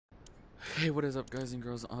Hey, what is up, guys and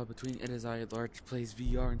girls? Between it is I, Large Plays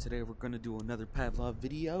VR, and today we're gonna do another Pavlov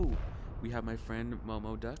video. We have my friend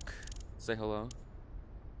Momo Duck. Say hello.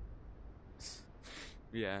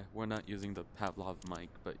 Yeah, we're not using the Pavlov mic,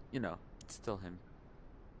 but you know, it's still him.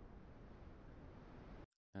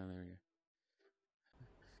 Oh, there we go.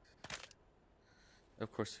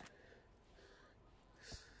 Of course.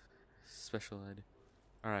 Special ed.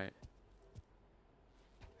 Alright.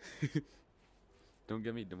 Don't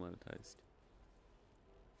get me demonetized.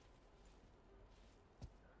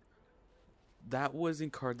 That was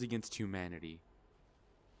in Cards Against Humanity.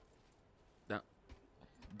 That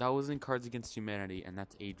was in Cards Against Humanity, and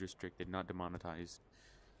that's age restricted, not demonetized.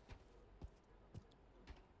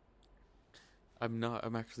 I'm not,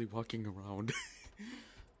 I'm actually walking around.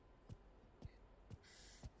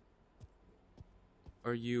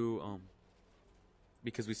 Are you,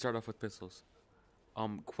 because we start off with pistols.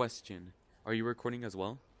 Question. Are you recording as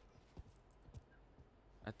well?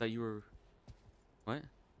 I thought you were... What?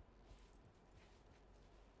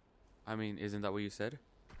 I mean, isn't that what you said?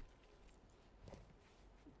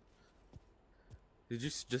 Did you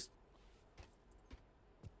just...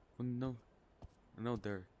 Oh, no. No,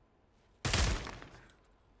 there.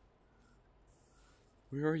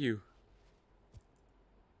 Where are you?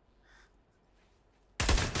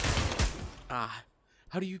 Ah.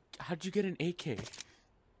 How'd you get an AK?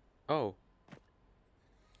 Oh.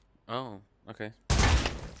 Oh, okay.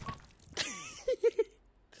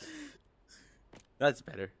 That's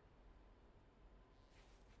better.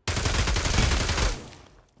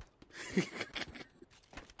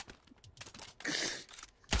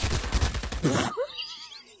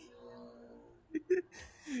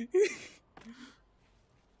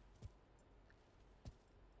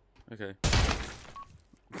 Okay.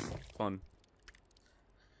 Fun.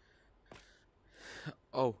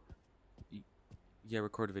 Oh. Yeah,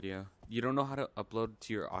 record video. You don't know how to upload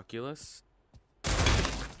to your Oculus?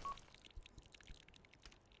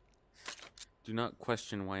 Do not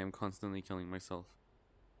question why I'm constantly killing myself.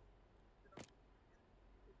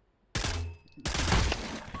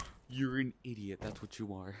 You're an idiot, that's what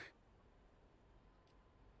you are.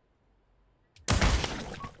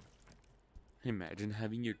 Imagine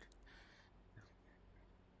having your...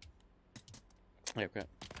 Yeah, okay.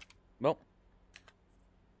 Well.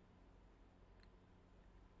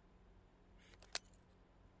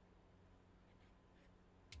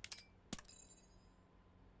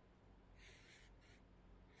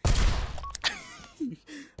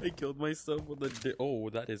 I killed myself with a... Oh,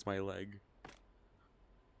 that is my leg.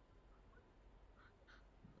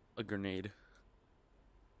 A grenade.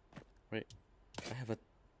 Wait. I have a...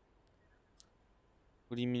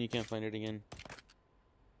 What do you mean you can't find it again?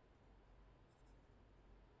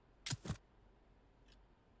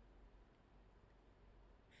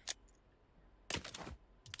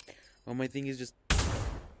 Oh, my thing is just...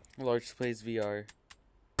 Large Plays VR.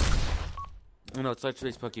 Oh, no, it's Large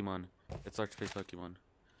Plays Pokemon. It's Large Plays Pokemon.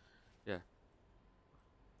 Yeah.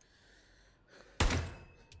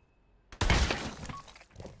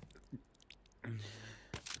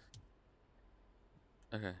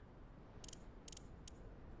 Okay.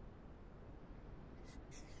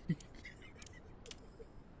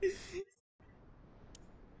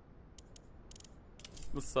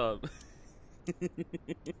 What's up?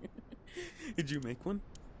 Did you make one?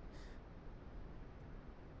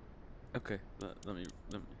 Okay, let me.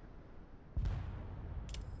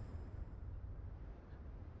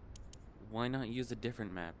 Why not use a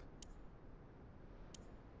different map?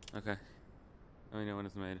 Okay. Let me know when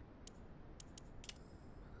it's made.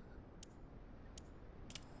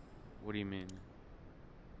 What do you mean?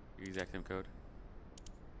 Your exact same code?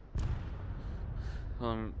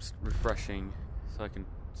 Well, I'm just refreshing so I can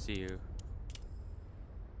see you.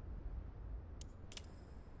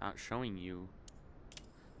 Not showing you.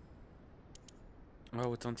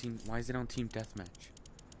 Oh, it's on team. Why is it on team deathmatch?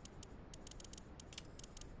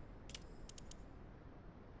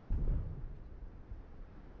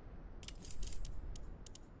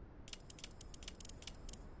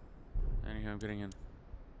 Anyhow, I'm getting in.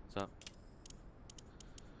 What's up?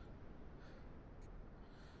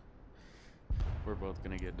 We're both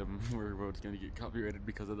gonna get them. We're both gonna get copyrighted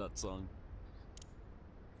because of that song.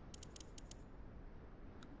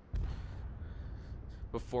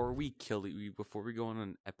 Before we kill you, before we go on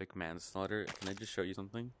an epic manslaughter, can I just show you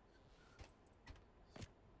something?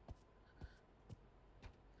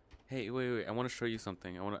 Hey, wait, I want to show you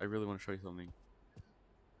something. I really want to show you something.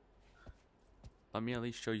 Let me at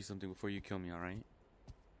least show you something before you kill me, alright?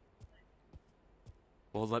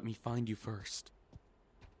 Well, let me find you first.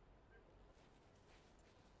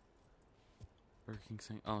 Burger King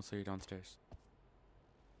saying, oh, so you're downstairs.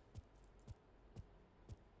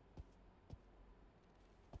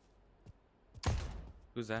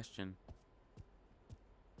 Who's Ashton?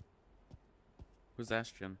 Who's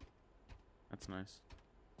Ashton? That's nice.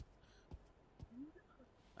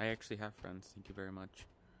 I actually have friends. Thank you very much.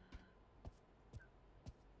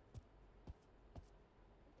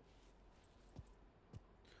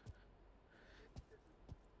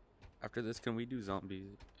 After this, can we do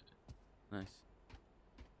zombies? Nice.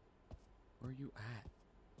 Where are you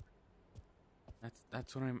at?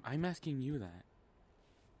 That's what I'm asking you that.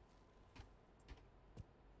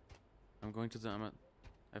 I'm going to the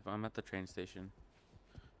I'm at the train station.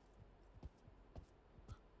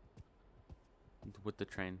 With the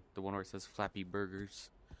train, the one where it says Flappy Burgers.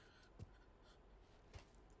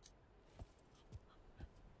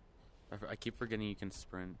 I keep forgetting you can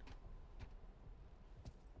sprint.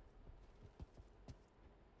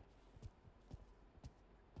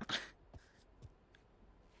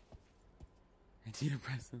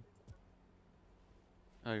 Antidepressant.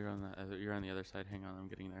 Oh, you're on the other side. Hang on, I'm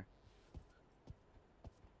getting there.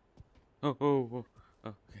 Oh,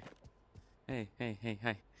 okay. Hey,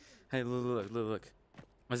 hi. Hey, look.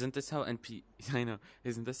 Isn't this how I know.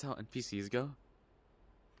 Isn't this how NPCs go?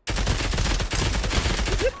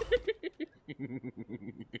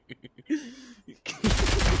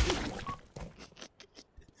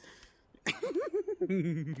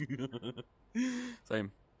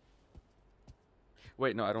 Same.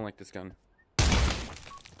 Wait, no, I don't like this gun.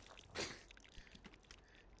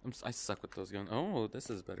 I suck with those guns. Oh, this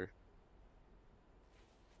is better.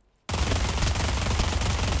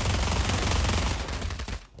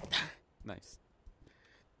 Nice.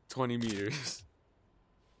 20 meters.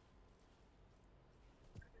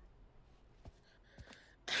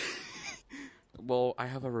 Well, I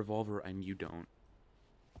have a revolver and you don't.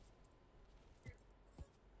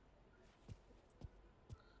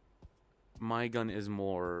 My gun is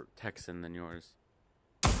more Texan than yours.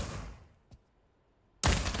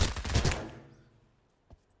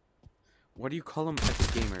 What do you call them, epic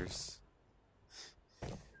gamers?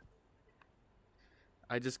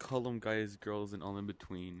 I just call them guys, girls, and all in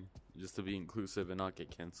between, just to be inclusive and not get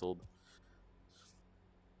canceled.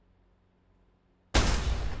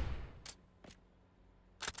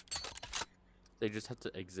 They just have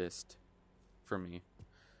to exist for me.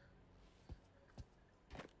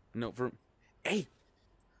 No, for... Hey!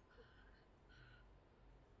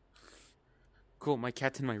 Cool, my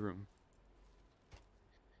cat's in my room.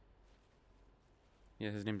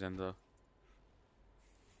 Yeah, his name's Enzo.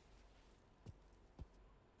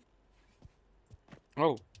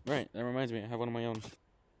 Oh, right, that reminds me, I have one of my own.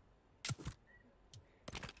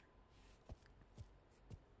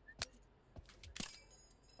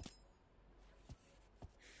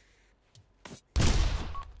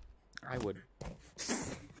 I would.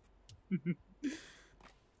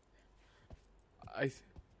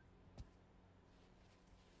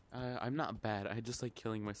 I'm not bad. I just like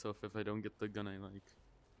killing myself if I don't get the gun I like.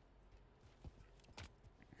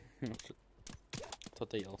 That's what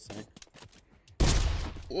they all say.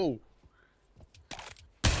 Whoa!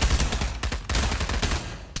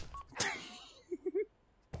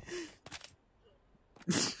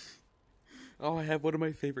 Oh, I have one of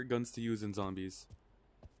my favorite guns to use in zombies.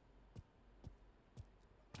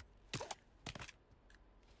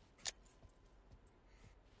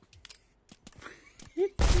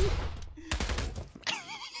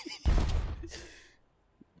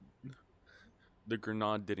 The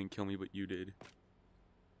grenade didn't kill me, but you did.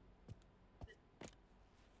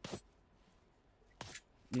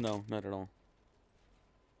 No, not at all.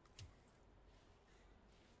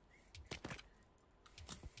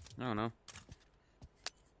 I don't know.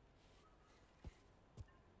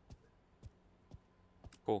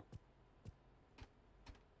 Cool.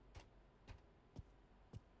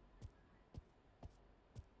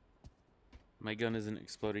 My gun isn't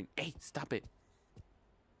exploding. Hey, stop it!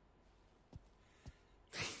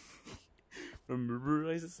 Remember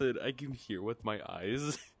I said I can hear with my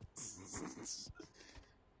eyes?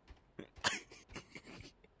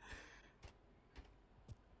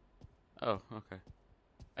 Oh, okay.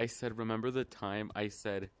 I said remember the time. I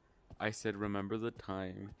said remember the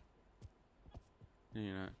time.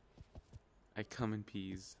 You know, I come in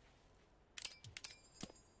peas.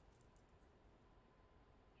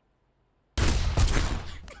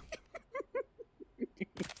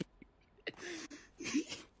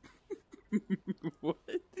 What?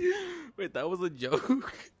 Wait, that was a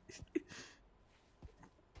joke?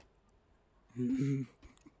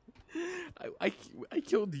 I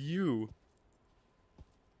killed you.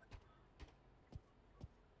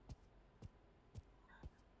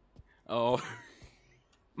 Oh,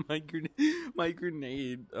 my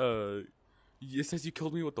grenade. It says you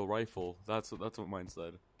killed me with the rifle. That's what mine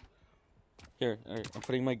said. Here, alright, I'm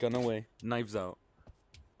putting my gun away. Knives out.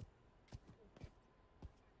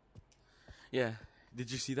 Yeah.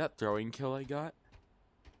 Did you see that throwing kill I got?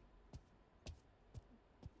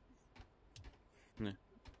 Yeah.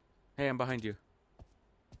 Hey, I'm behind you.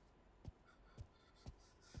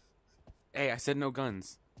 Hey, I said no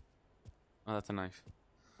guns. Oh, that's a knife.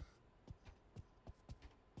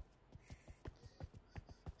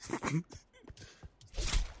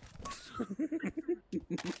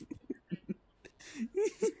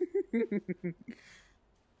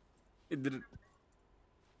 It didn't.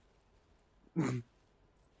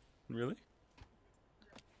 Really?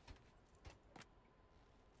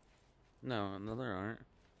 No, there aren't.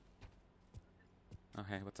 Oh,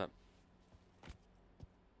 hey, what's up?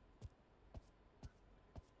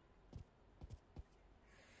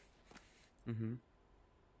 Mm-hmm.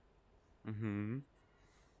 Mm-hmm.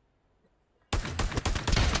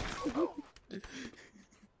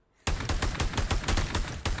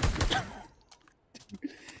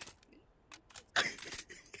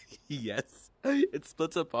 Yes. It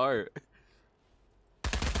splits apart.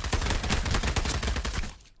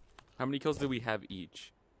 How many kills do we have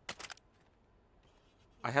each?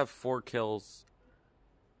 I have 4 kills.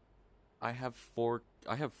 I have four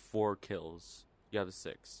kills. You have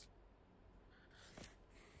 6.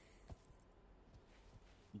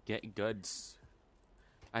 Get goods.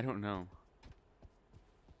 I don't know.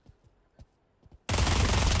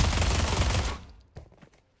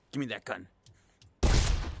 Give me that gun.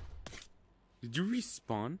 Did you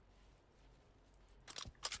respawn?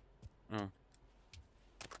 Oh.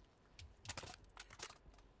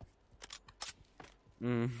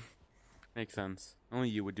 Makes sense. Only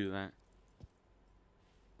you would do that.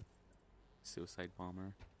 Suicide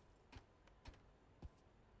bomber.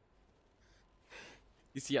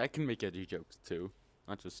 You see, I can make edgy jokes too.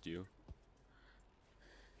 Not just you.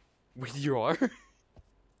 Wait, you are?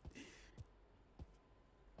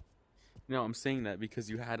 No, I'm saying that because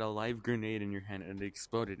you had a live grenade in your hand and it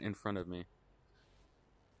exploded in front of me.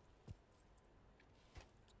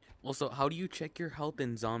 Also, how do you check your health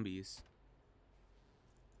in zombies?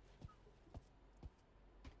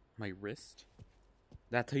 My wrist?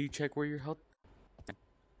 That's how you check where your health...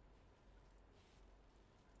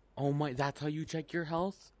 Oh my, that's how you check your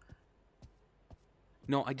health?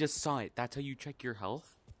 No, I just saw it. That's how you check your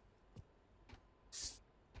health?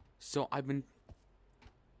 So I've been...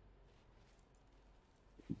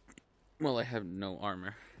 Well, I have no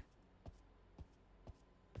armor.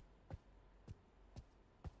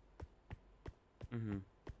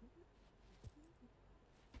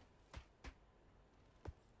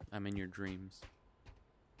 I'm in your dreams.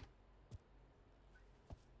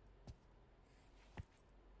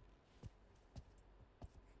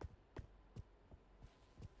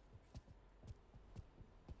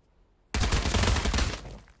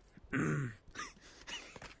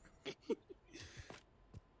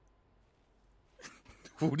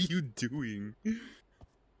 What are you doing?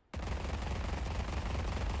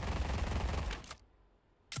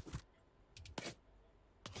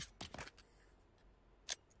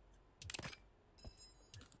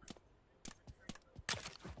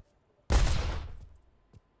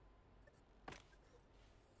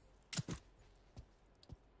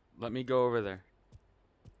 Let me go over there.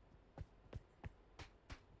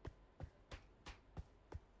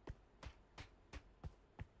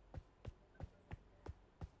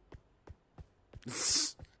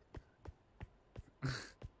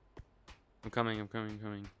 I'm coming.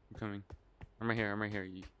 I'm right here.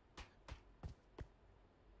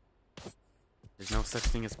 There's no such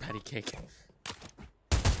thing as patty cake.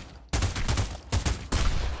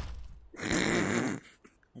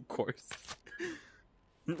 Of course.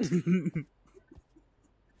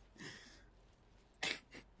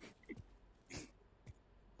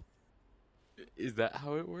 Is that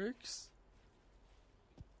how it works?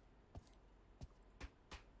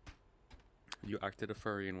 You acted a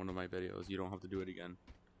furry in one of my videos. You don't have to do it again.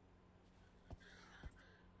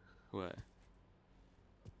 What?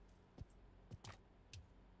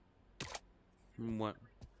 What?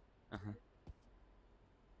 Uh-huh.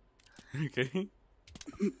 Okay.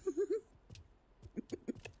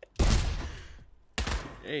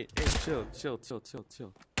 Hey, chill.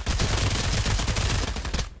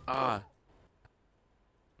 Ah.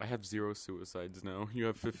 I have 0 suicides now. You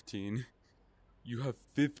have 15. You have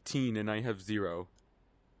 15 and I have 0.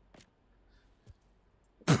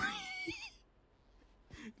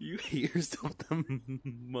 You hate yourself that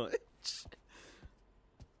much?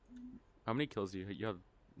 How many kills do you have?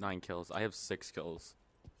 9 kills. I have 6 kills.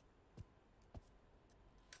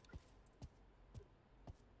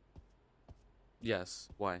 Yes.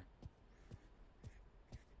 Why?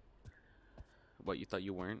 What, you thought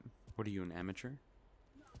you weren't? What are you, an amateur?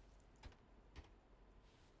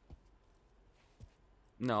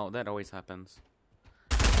 No, that always happens.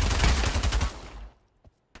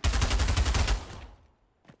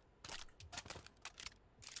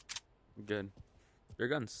 Good. Your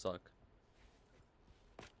guns suck.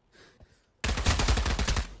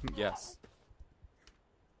 Yes.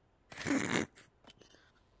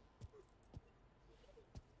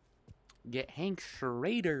 Get Hank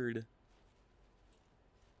Schradered.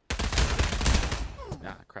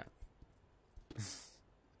 Ah, crap.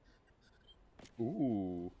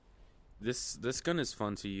 Ooh. This gun is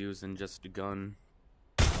fun to use and just a gun.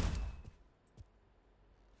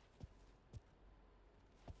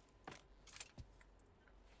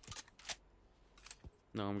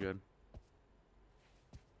 No, I'm good.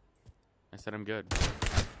 I said I'm good.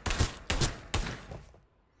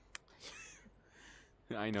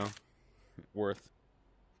 I know. Worth.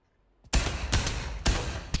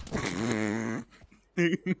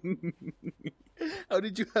 How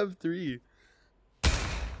did you have 3?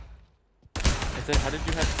 I said, how did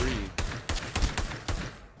you have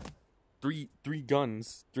 3? Three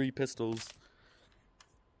guns, 3 pistols.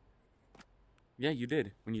 Yeah, you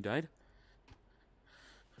did. When you died?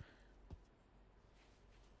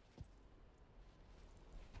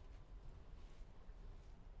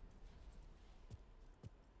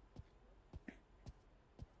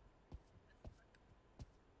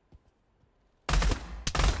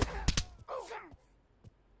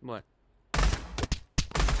 What?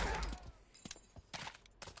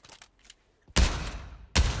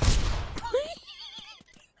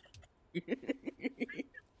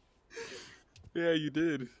 Yeah, you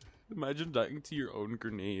did. Imagine dying to your own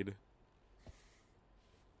grenade.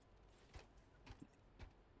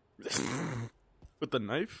 With the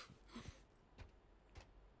knife?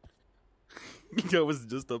 I was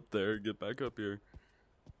just up there. Get back up here.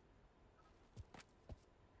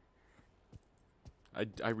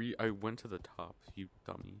 I went to the top, you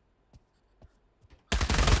dummy.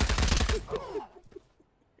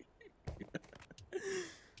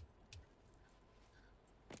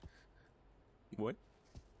 What?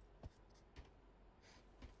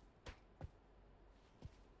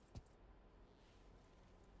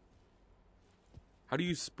 How do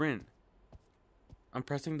you sprint? I'm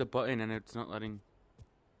pressing the button and it's not letting.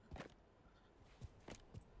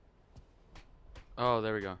 Oh,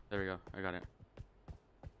 there we go. There we go. I got it.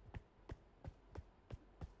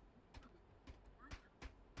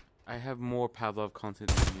 I have more Pavlov content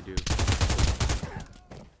than you do.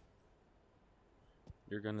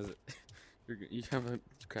 Your gun is... you have a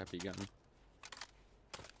crappy gun.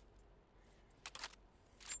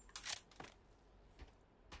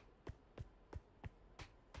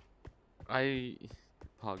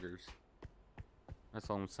 Poggers. That's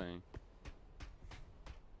all I'm saying.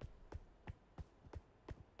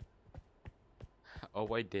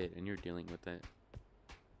 Oh, I did, and you're dealing with it.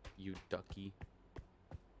 You ducky.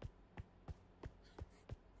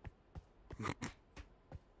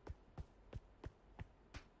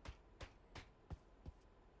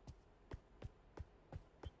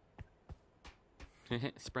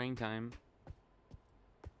 Spraying time.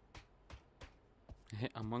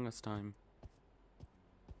 Among Us time.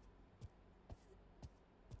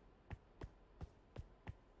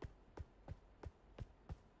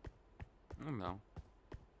 I don't know.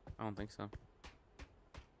 I don't think so.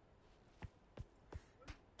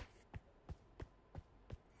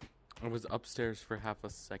 I was upstairs for half a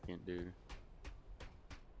second, dude.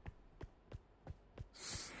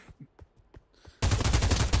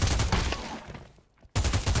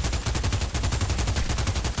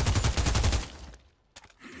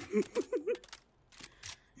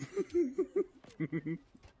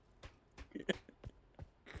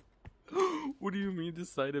 What do you mean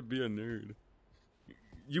decide to be a nerd?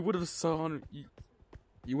 You would have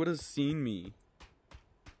you would have seen me.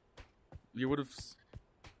 You would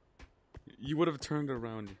have turned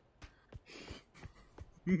around.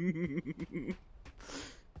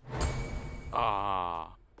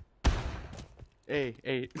 Ah. Hey.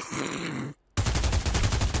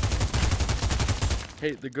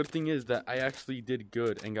 Hey, the good thing is that I actually did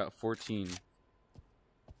good and got 14.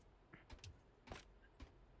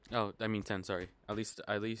 Oh, I mean 10, sorry. At least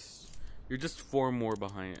you're just 4 more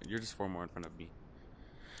behind. You're just 4 more in front of me.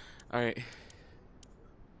 Alright.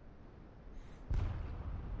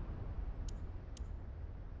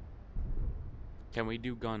 Can we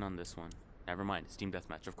do gun on this one? Never mind, it's team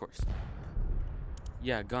deathmatch, of course.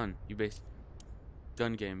 Yeah, gun.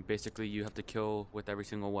 Gun game. Basically, you have to kill with every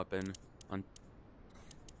single weapon.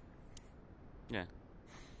 Yeah.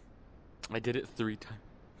 I did it 3 times.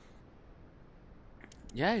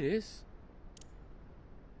 Yeah, it is.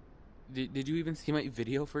 Did you even see my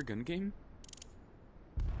video for gun game?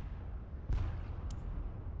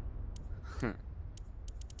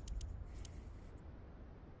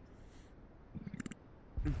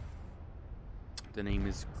 The name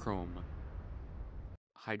is Chrome.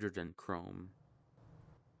 Hydrogen Chrome.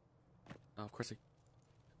 Oh, of course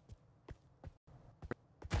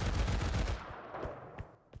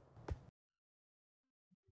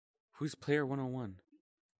Who's player 101?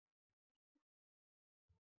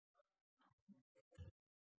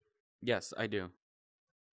 Yes, I do.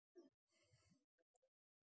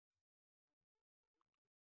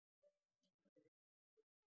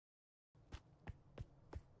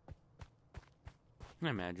 I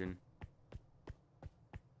imagine.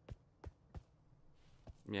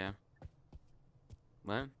 Yeah.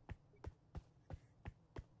 What?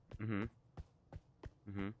 Mm-hmm.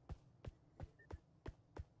 Mm-hmm.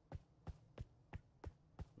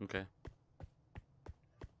 Okay.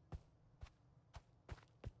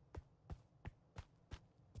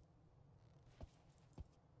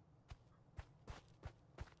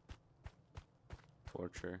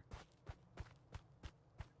 Torture.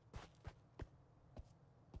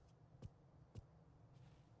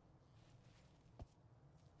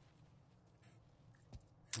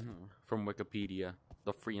 From Wikipedia.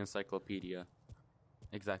 The free encyclopedia.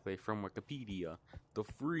 Exactly, from Wikipedia. The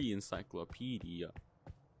free encyclopedia.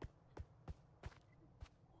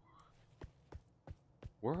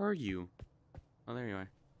 Where are you? Oh, there you are.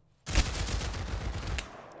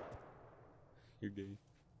 You're gay.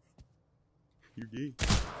 You're gay.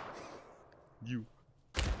 You.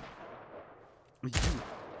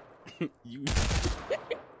 You. You.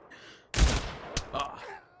 Ah.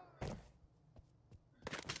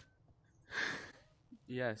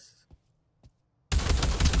 Yes.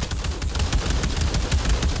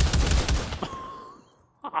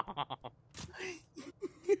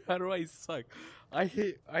 How do I suck?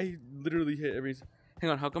 I literally hit every...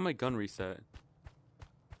 Hang on, how come my gun reset?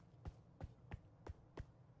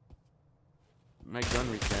 My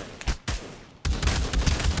gun reset.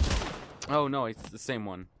 Oh no, it's the same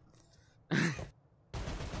one.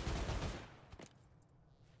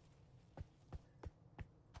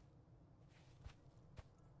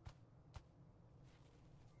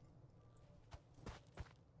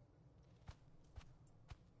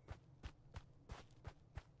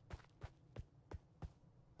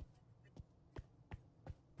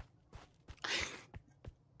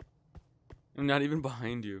 I'm not even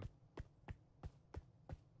behind you.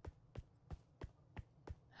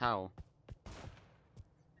 How?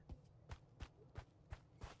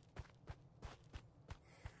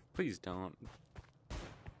 Please don't.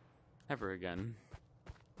 Ever again.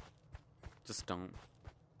 Just don't.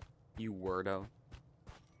 You wordo.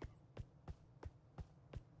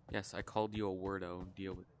 Yes, I called you a wordo.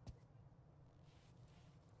 Deal with it.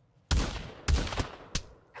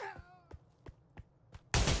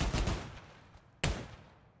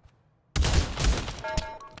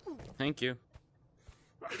 Thank you.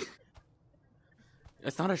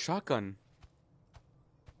 It's not a shotgun.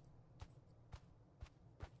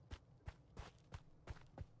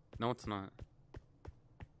 No, it's not.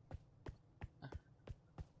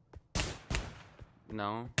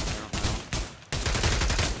 No, I don't know.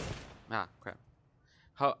 Ah, crap.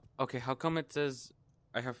 Okay, how come it says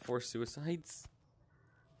I have 4 suicides?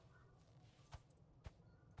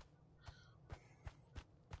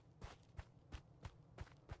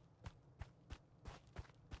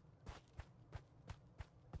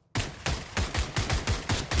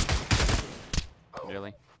 Really?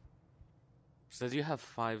 It says you have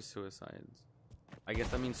 5 suicides. I guess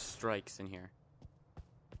that means strikes in here.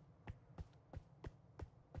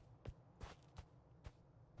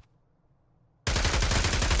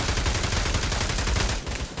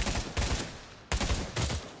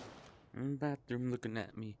 In the bathroom looking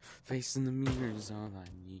at me. Facing the mirror is all I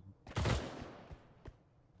need.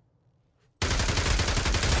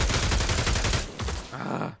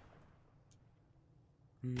 Ah!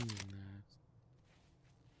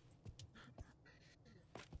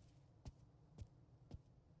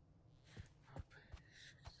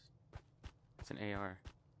 It's an AR.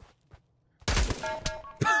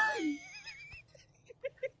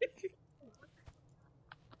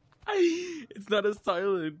 It's not a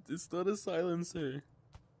silent. It's not a silencer.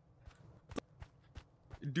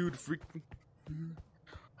 Dude, freak.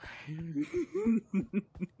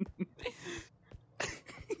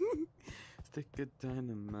 Stick a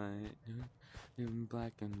dynamite in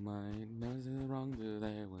black and white. Was it wrong that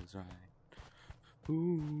I was right?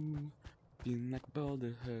 Ooh, feeling like a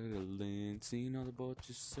boulder hurtling, seeing all the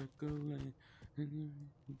vultures circling.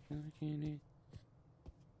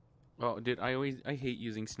 Oh, dude, I hate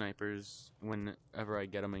using snipers whenever I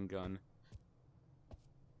get them in gun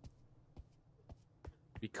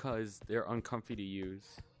because they're uncomfy to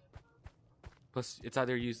use. Plus, it's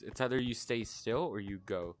either you stay still or you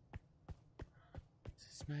go.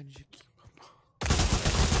 This magic.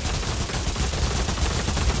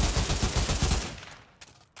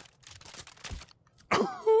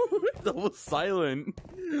 That was silent.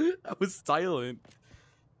 That was silent.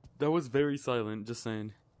 That was very silent. Just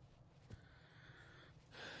saying.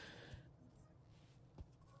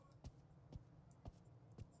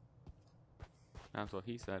 That's what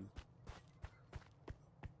he said.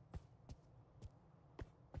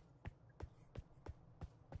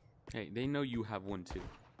 Hey, they know you have one too.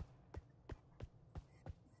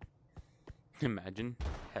 Imagine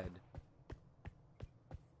head.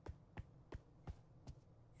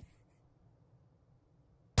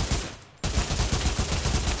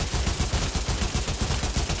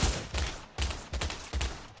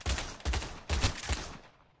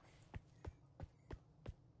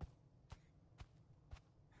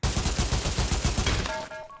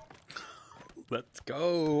 Let's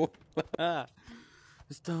go.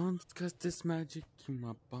 Stones, cause this magic in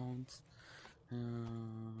my bones.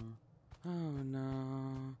 Oh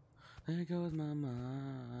no, there goes my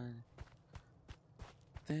mind.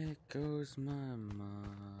 There goes my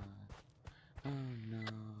mind. Oh no,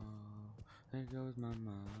 there goes my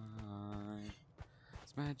mind.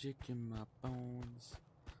 It's magic in my bones.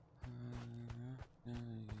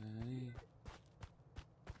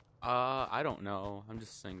 I don't know. I'm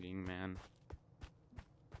just singing, man.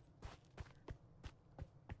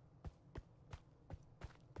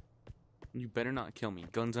 You better not kill me.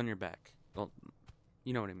 Guns on your back. Well,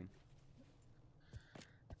 you know what I mean.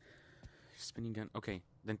 Spinning gun. Okay,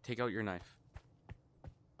 then take out your knife.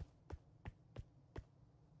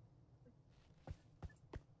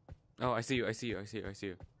 Oh, I see you. I see you. I see you. I see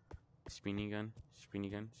you. Spinning gun.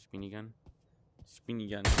 Spinning gun. Spinning gun. Spinning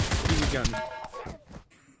gun. Spinning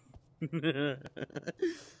gun.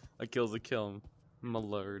 A kill's a kill, my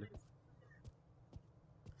lord.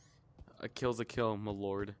 A kill's a kill, my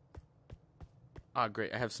lord. Ah,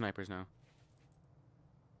 great. I have snipers now.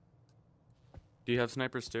 Do you have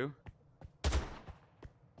snipers too?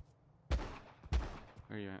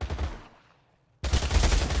 Where are you at?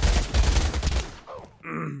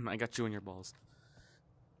 I got you in your balls.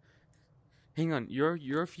 Hang on,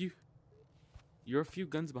 you're a few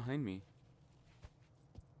guns behind me.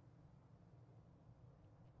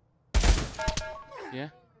 Yeah?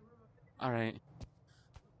 Alright.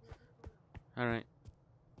 Alright.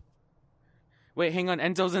 Wait, hang on,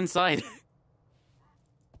 Enzo's inside.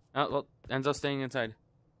 Oh, well, Enzo's staying inside.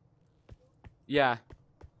 Yeah.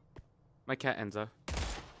 My cat Enzo.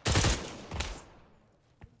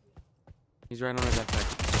 He's right on our backpack.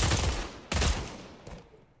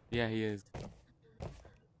 Yeah, he is.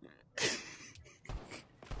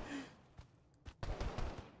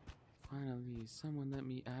 Finally, someone let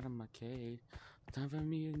me out of my cage. Time for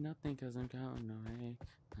me is nothing cause I'm counting away.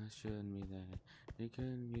 I shouldn't be there. It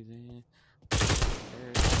couldn't be there.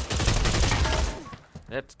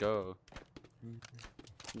 Let's go.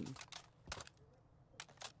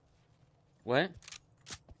 What?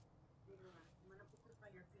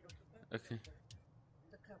 Okay.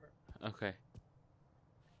 Okay.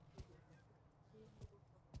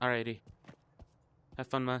 Alrighty. Have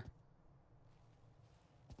fun, ma.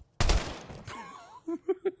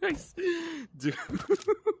 Dude.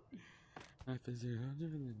 Life is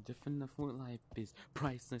different of what life is.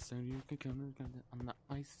 Priceless, so you can come on the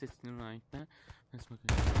ice system like that.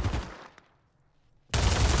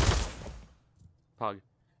 Pog.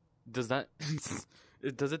 Does that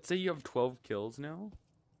does it say you have 12 kills now?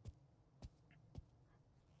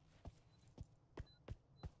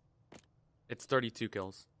 It's 32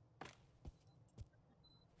 kills.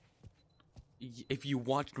 If you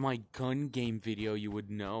watched my gun game video, you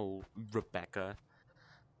would know, Rebecca.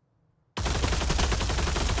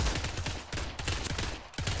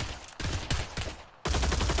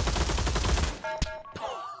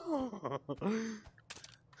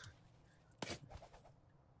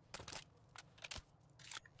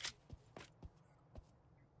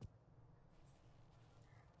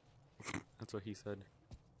 That's what he said.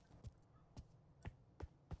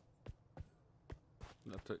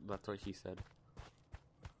 That's what he said.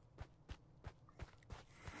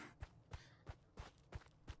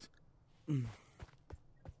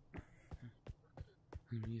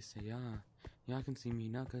 you say, y'all can see me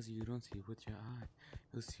now because you don't see with your eye.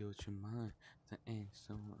 You'll see with your mind. The ain't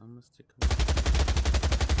so I'm gonna stick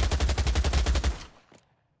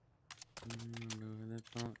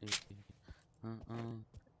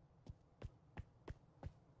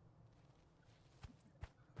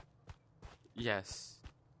Yes.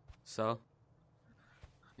 So?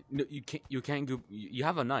 No, you can't go. You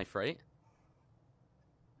have a knife, right?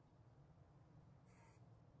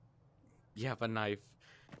 You have a knife.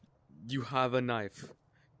 You have a knife.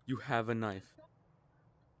 You have a knife.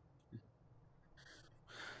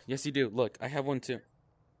 Yes, you do. Look, I have one too.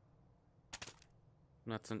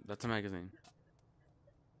 That's a magazine.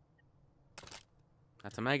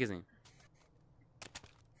 That's a magazine.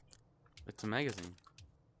 It's a magazine.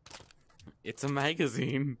 It's a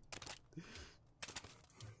magazine.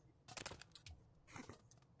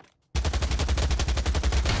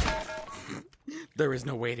 There is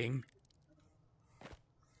no waiting.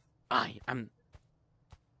 I am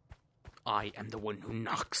the one who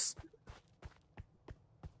knocks.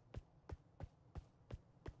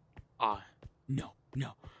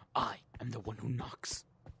 No. I am the one who knocks.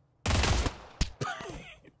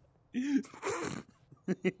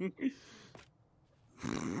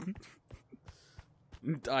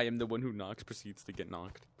 I am the one who knocks, proceeds to get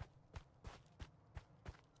knocked.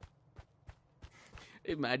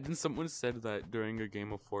 Imagine someone said that during a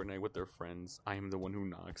game of Fortnite with their friends. I am the one who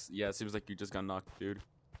knocks. Yeah, it seems like you just got knocked, dude.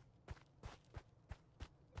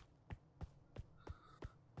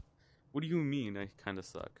 What do you mean I kinda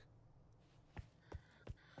suck?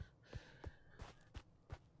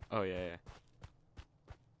 Oh, yeah.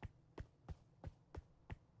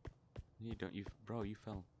 You don't, bro, you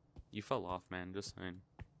fell. You fell off, man, just saying.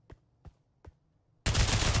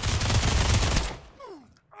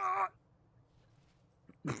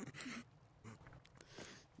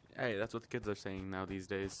 Hey, that's what the kids are saying now these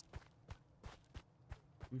days.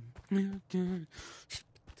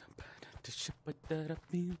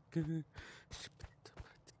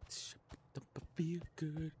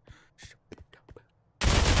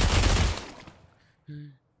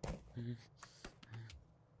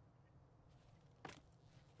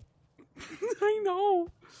 I know.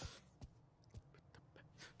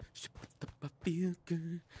 Feel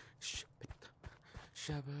good.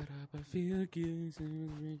 I feel good.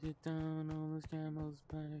 Break it down on those camels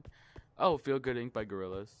back. Oh, Feel Good Inc. by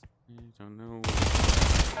Gorillaz. I don't know.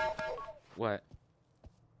 What?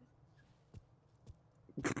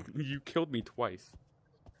 You killed me twice.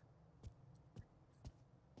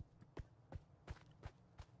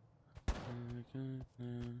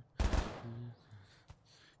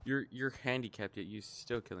 You're handicapped yet you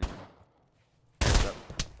still killing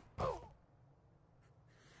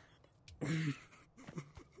me.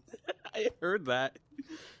 I heard that.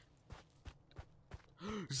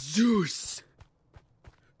 Zeus.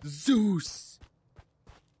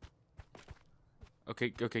 Okay,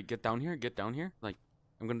 get down here. Like,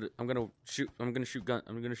 I'm gonna shoot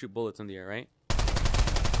bullets in the air, right?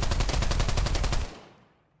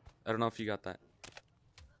 I don't know if you got that.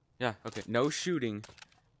 Yeah, okay. No shooting.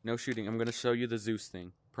 I'm gonna show you the Zeus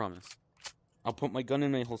thing. Promise. I'll put my gun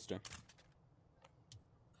in my holster.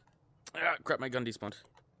 Ah, crap, my gun despawned.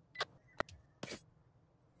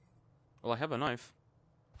 Well, I have a knife.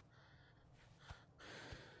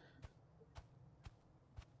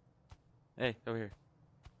 Hey, over here.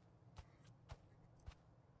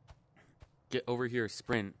 Get over here,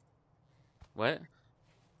 sprint. What?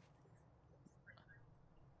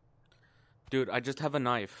 Dude, I just have a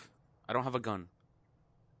knife. I don't have a gun.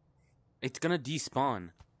 It's gonna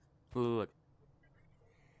despawn. Look.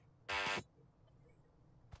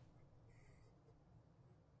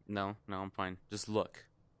 No, I'm fine. Just look.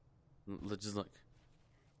 Just look.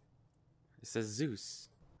 It says Zeus.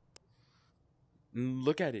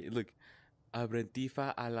 Look at it. Look.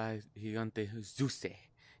 Abrentifa a la gigante Zeus.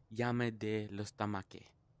 Llame de los tamake.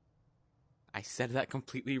 I said that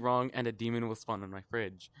completely wrong, and a demon will spawn on my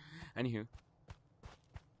fridge. Anywho.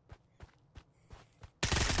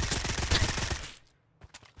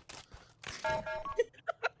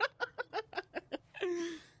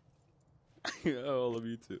 All of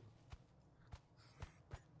you too.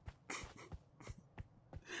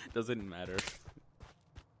 Doesn't matter.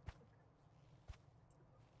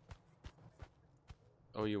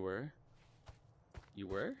 Oh, you were? You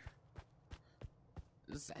were?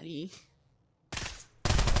 Zaddy.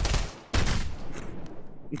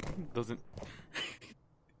 Doesn't.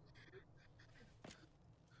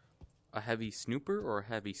 A heavy snooper or a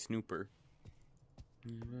heavy snooper?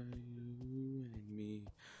 You and me,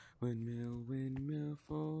 windmill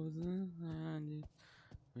for the land.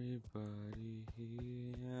 Everybody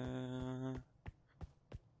here.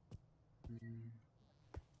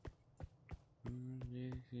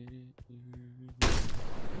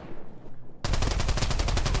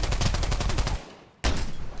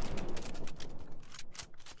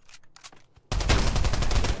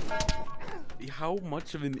 How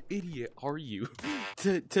much of an idiot are you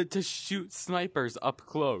to shoot snipers up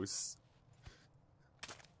close?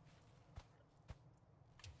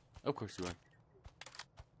 Of course you are.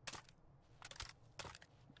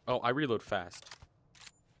 Oh, I reload fast.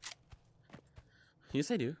 Yes,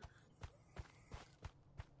 I do.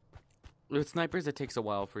 With snipers, it takes a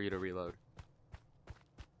while for you to reload.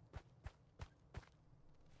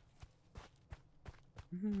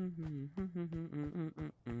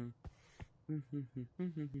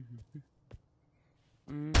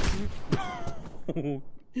 That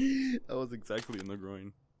was exactly in the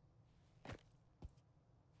groin.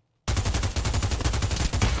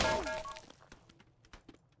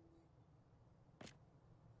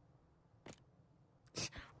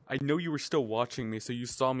 I know you were still watching me, so you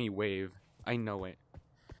saw me wave. I know it.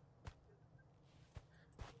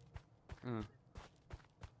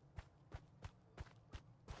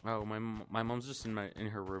 Oh, my mom's just in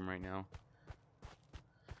her room right now.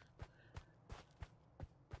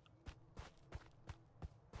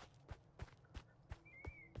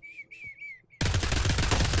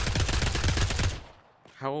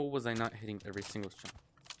 How was I not hitting every single shot?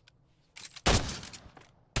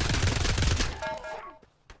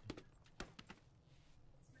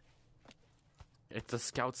 It's a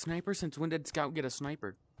scout sniper? Since when did scout get a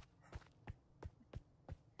sniper?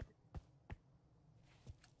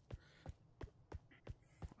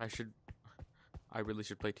 I really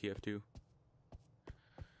should play TF2.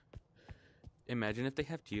 Imagine if they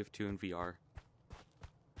have TF2 in VR.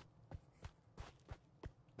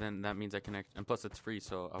 Then that means I can and plus it's free,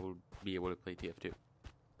 so I would be able to play TF2.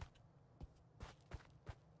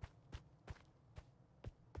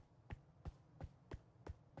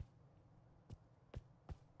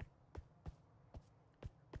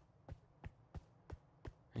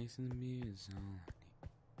 Facing the mirrors on.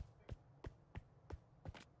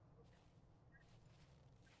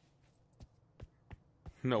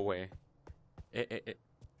 No way.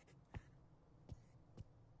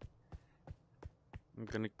 I'm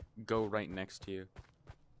gonna go right next to you.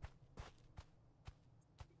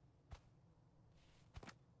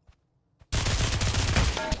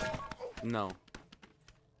 No.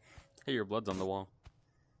 Hey, your blood's on the wall.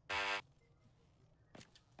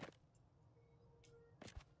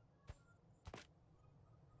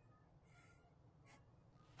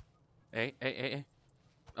 Hey.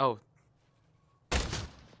 Oh.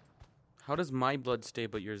 How does my blood stay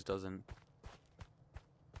but yours doesn't?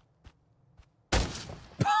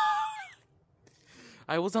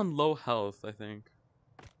 I was on low health, I think.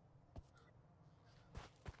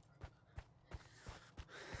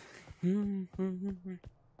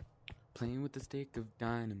 Playing with the stick of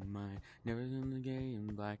dynamite. Never in the game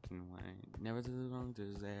in black and white. Never as long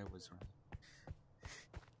as there was right.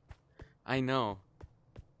 I know.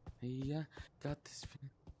 Yeah, got this.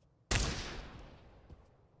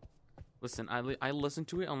 Listen, I listen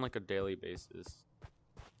to it on like a daily basis.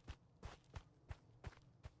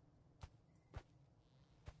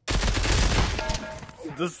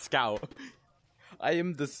 The scout. I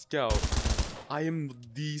am the scout. I am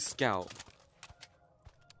the scout.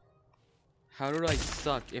 How did I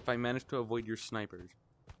suck if I managed to avoid your snipers?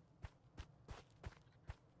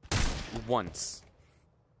 Once.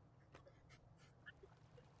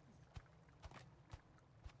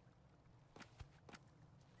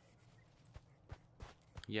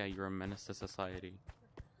 Yeah, you're a menace to society.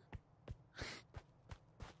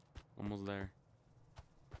 Almost there.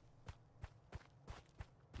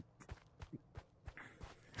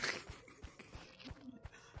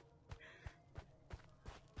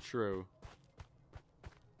 True.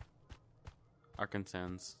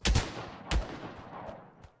 Arkansans.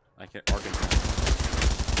 I hit Arkansas.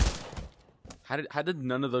 How did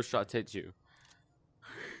none of those shots hit you?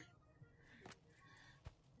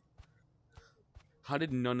 How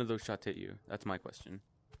did none of those shots hit you? That's my question.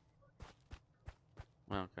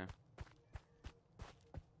 Oh, okay.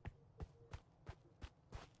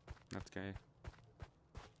 That's gay.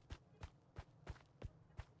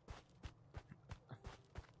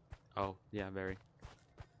 Oh, yeah, very.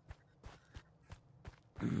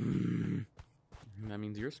 That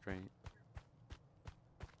means you're straight.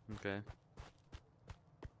 Okay.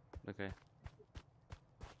 Okay.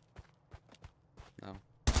 No.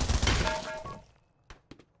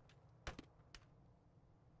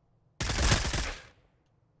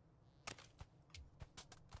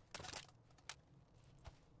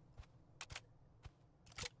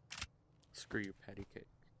 Screw you, patty cake.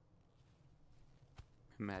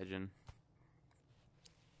 Imagine.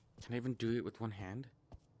 Can I even do it with one hand?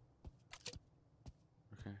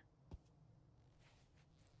 Okay.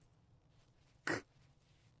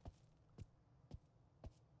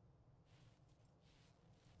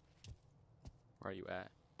 Where are you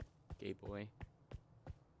at, gay boy?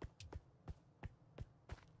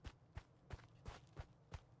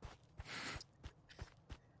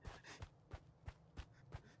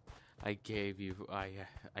 I gave you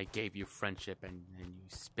friendship and you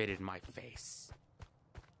spit in my face.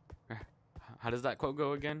 How does that quote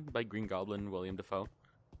go again? By Green Goblin, William Dafoe.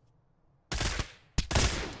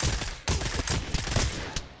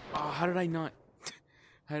 Oh, how did I not?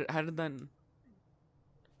 How did that?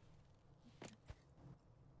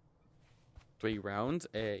 3 rounds?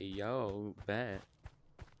 Hey, yo, bet.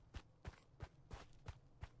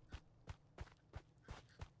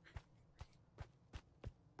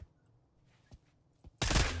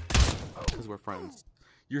 Because we're friends.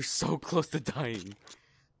 You're so close to dying.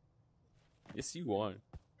 Yes, you won.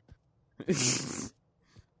 That's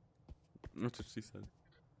what she said.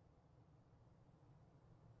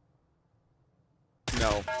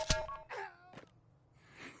 No.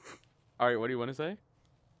 Alright, what do you want to say?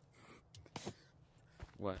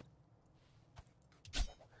 What?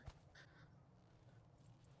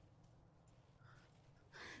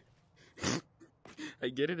 I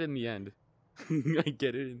get it in the end. I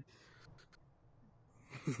get it in...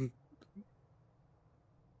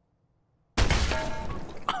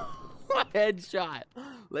 Headshot!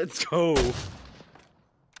 Let's go!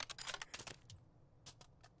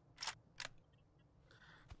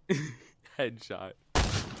 Headshot.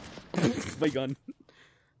 My gun.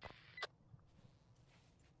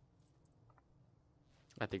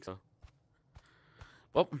 I think so.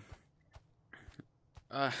 Well,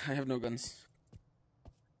 I have no guns.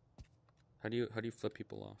 How do you flip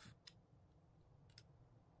people off?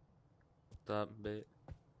 What's up, bit?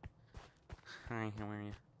 Hi, how are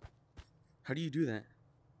you? How do you do that?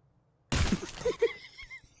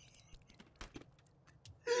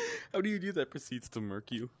 How do you do that? Proceeds to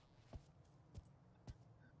murk you.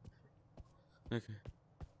 Okay.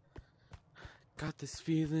 Got this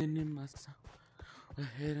feeling in my soul. Go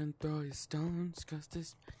ahead and throw your stones, 'cause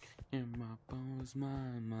this in my bones,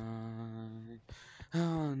 my mind.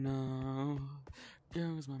 Oh no,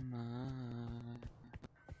 goes my mind.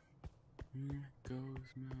 Here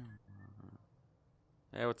goes my mind.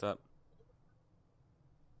 Hey, what's up?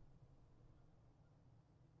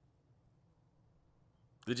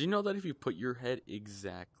 Did you know that if you put your head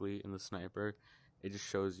exactly in the sniper, it just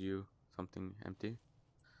shows you something empty?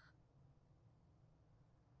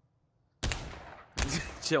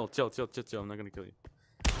 Chill. I'm not gonna kill you.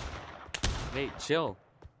 Hey, chill.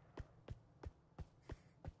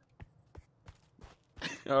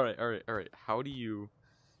 Alright. How do you...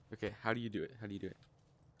 Okay, how do you do it?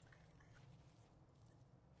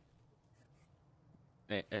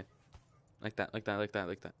 Hey. Like that.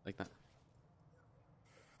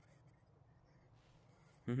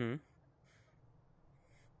 Mm-hmm.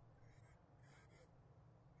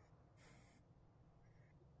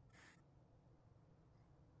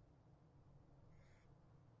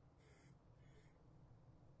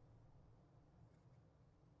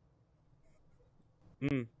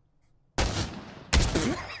 Mm.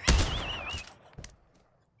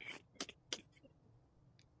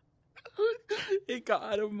 It got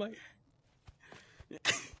out of my...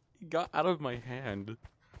 It got out of my hand.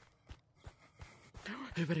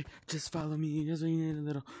 Everybody, just follow me as we need a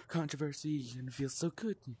little controversy, and it feels so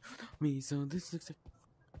good to me. So this looks like...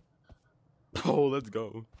 Oh, let's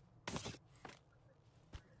go.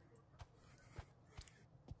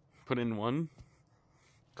 Put in one.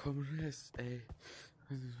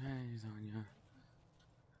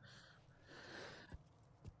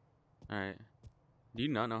 Alright. Do you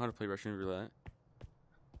not know how to play Russian roulette?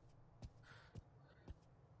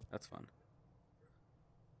 That's fun.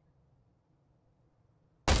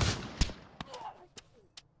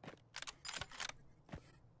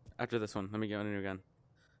 After this one, let me get a new gun.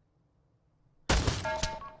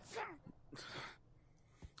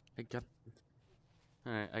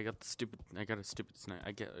 Alright, I got a stupid snipe.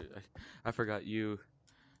 I forgot you.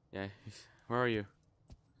 Yeah, where are you?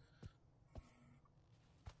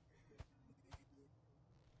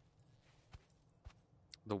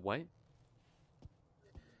 The what?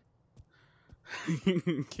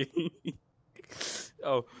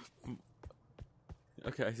 Oh.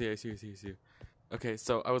 Okay, I see. Okay,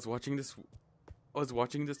 so I was watching this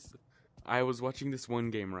one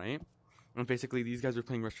game, right? And basically these guys were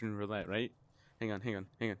playing Russian roulette, right? Hang on.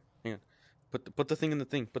 Put the thing in the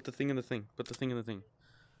thing. Put the thing in the thing. Put the thing in the thing.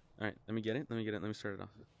 All right, let me get it. Let me get it. Let me start it off.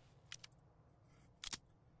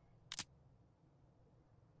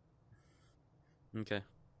 Okay.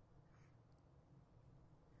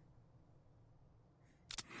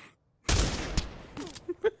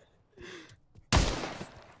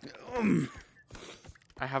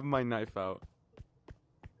 I have my knife out.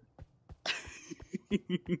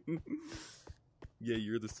 Yeah,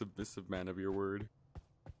 you're the submissive man of your word.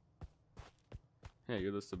 Yeah,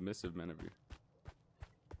 you're the submissive man of your...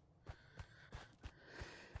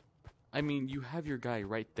 I mean, you have your guy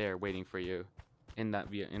right there waiting for you in that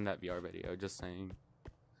VR video, just saying.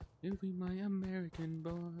 You'll be my American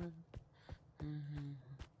boy.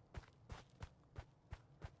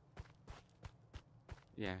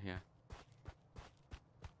 Yeah, yeah.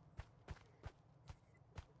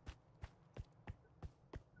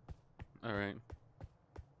 All right.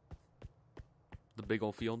 The big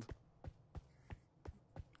old field.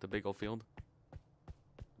 The big old field.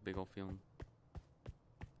 Big old field.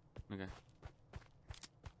 Okay.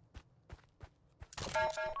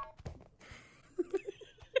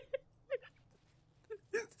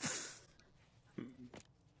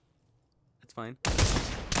 It's fine.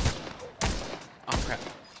 Oh crap.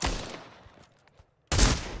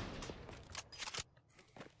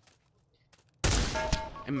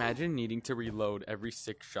 Imagine needing to reload every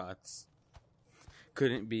 6 shots.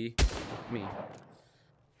 Couldn't be me.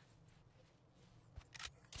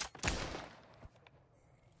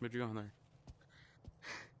 Where'd you go in there?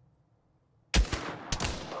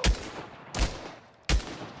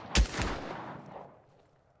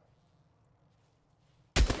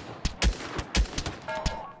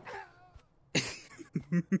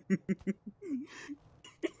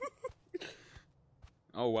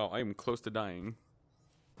 Oh wow, I am close to dying.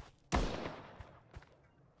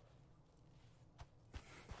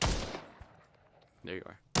 There you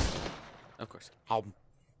are. Of course.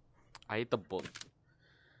 I ate the bullet.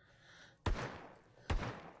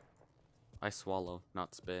 I swallow,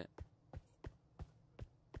 not spit.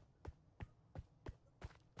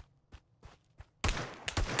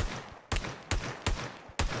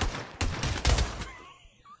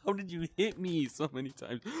 How did you hit me so many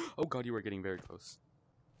times? Oh god, you were getting very close.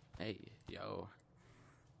 Hey, yo.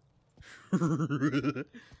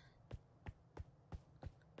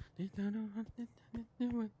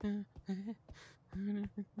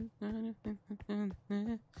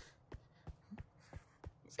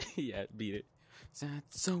 Yeah, beat it.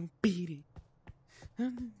 So beat it.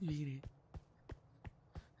 Beat it.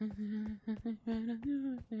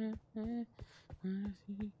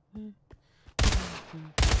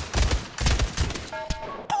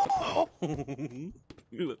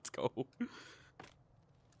 Let's go.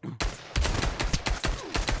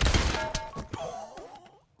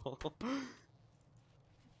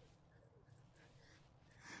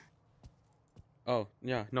 Oh,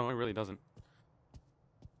 yeah, no, it really doesn't.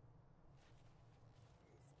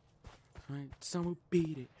 Right, someone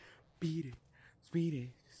beat it, beat it, beat it.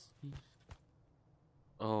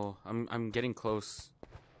 Oh, I'm getting close.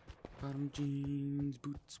 Bottom jeans,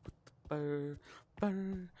 boots with the burr.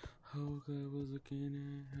 Hoga was looking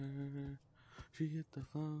at her. She hit the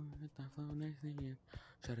floor next to you.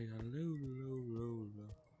 Shawty got low.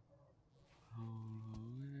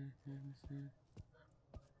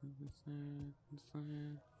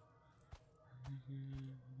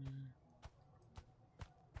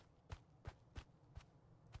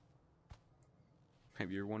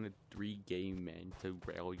 Have you ever wanted 3 gay men to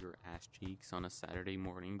rail your ass cheeks on a Saturday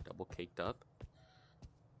morning, double caked up?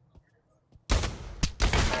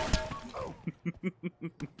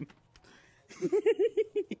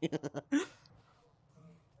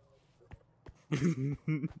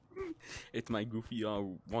 It's my goofy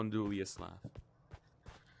Wandulius laugh.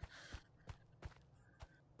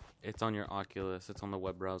 It's on your Oculus. It's on the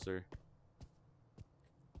web browser.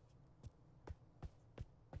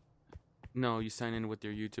 No, you sign in with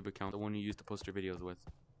your YouTube account, the one you used to post your videos with.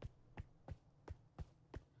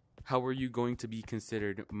 How are you going to be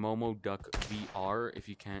considered Momo Duck VR if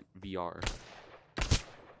you can't VR?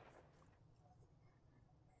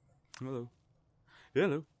 Hello.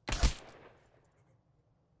 Hello. Oh,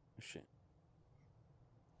 shit.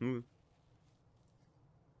 You're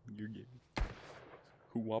gay.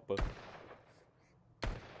 Huwapa.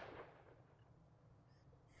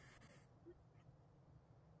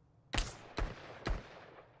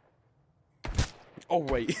 Oh,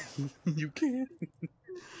 wait. You can't.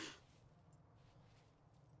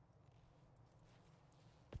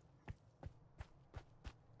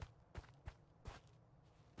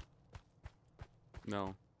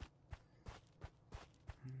 No.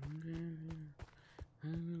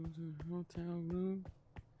 hotel room.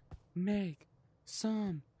 Make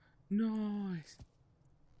some noise.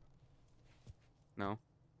 No.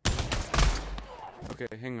 Okay,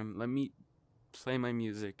 hang on. Let me play my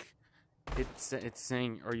music. It's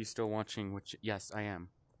saying, "Are you still watching?" Which, yes, I am.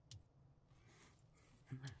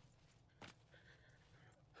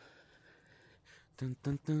 Dun,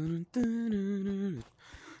 dun, dun, dun, dun, dun,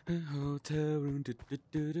 dun. Hotel room.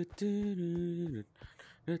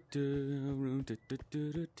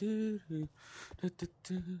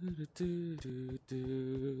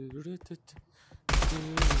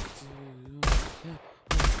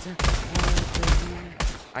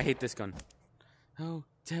 I hate this gun.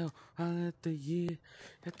 Hotel, at the year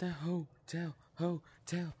at the hotel.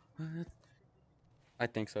 I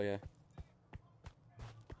think so, yeah.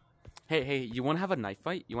 Hey, you want to have a knife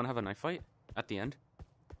fight? You want to have a knife fight at the end?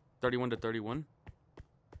 31 to 31?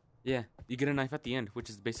 Yeah, you get a knife at the end, which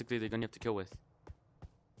is basically the gun you have to kill with.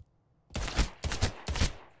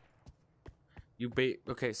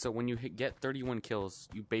 Okay, so when you get 31 kills,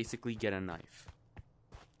 you basically get a knife,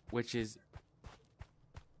 which is.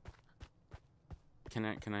 Can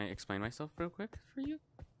I explain myself real quick for you?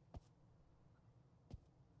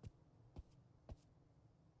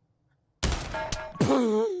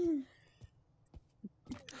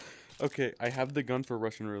 Okay, I have the gun for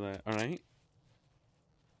Russian roulette. All right.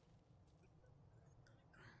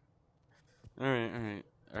 All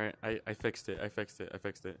right. I fixed it. I fixed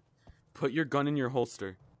it. Put your gun in your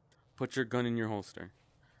holster. Put your gun in your holster.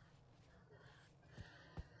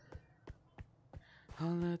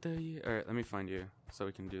 Alright, let me find you so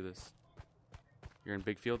we can do this. You're in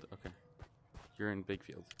Big Field? Okay. You're in Big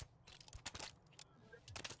Field.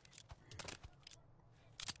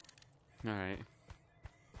 Alright.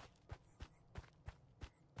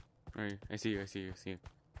 Alright, I see you.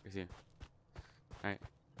 Alright.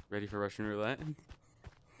 Ready for Russian roulette?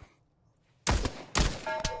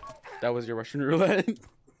 That was your Russian roulette?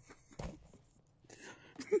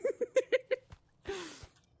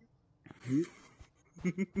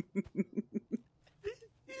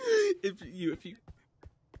 if you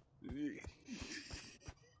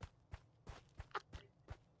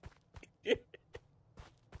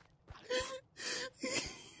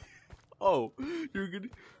Oh, you're gonna.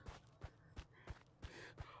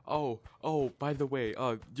 Oh, by the way,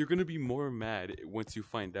 you're gonna be more mad once you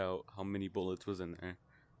find out how many bullets was in there.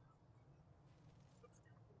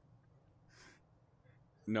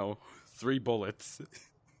 No, 3 bullets.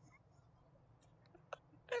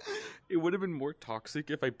 It would have been more toxic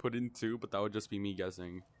if I put in 2, but that would just be me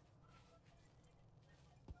guessing.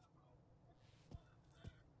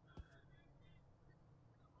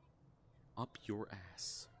 Up your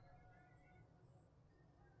ass.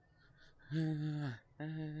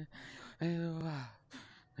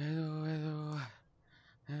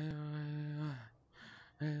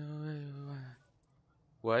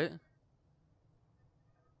 What?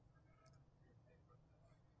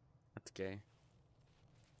 That's gay.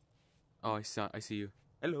 Oh, I see you.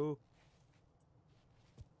 Hello.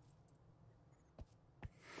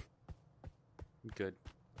 Good.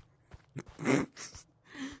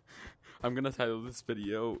 I'm gonna title this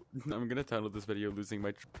video "Losing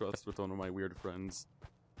My Trust with One of My Weird Friends."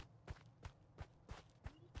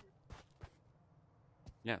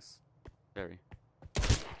 Yes. Very.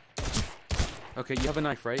 Okay, you have a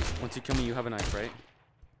knife, right? Once you kill me, you have a knife, right?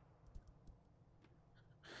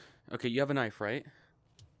 Okay, you have a knife, right?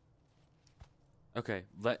 Okay,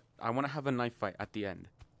 I want to have a knife fight at the end.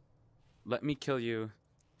 Let me kill you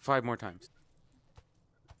 5 more times.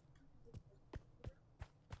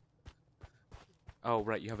 Oh,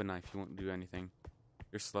 right, you have a knife. You won't do anything.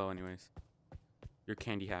 You're slow anyways. You're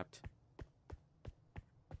candy-happed.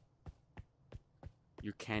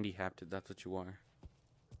 You're candy-happed, that's what you are.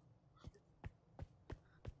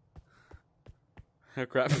 Oh,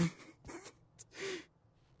 crap.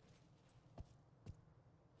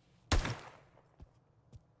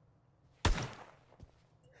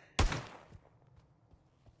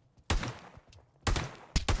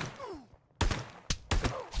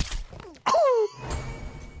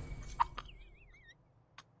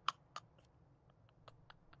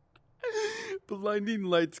 Blinding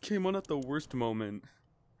lights came on at the worst moment.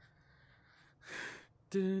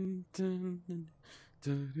 Dun, dun, dun,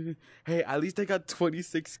 dun, dun. Hey, at least I got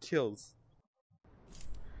 26 kills.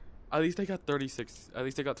 At least I got 36. At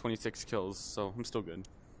least I got 26 kills, so I'm still good.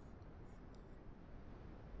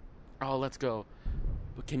 Oh, let's go.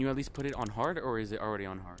 But can you at least put it on hard, or is it already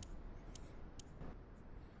on hard?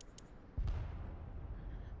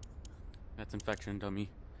 That's infection, dummy.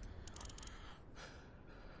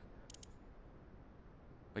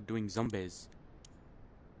 By doing zombies.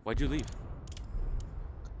 Why'd you leave?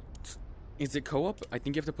 Is it co-op? I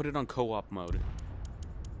think you have to put it on co-op mode.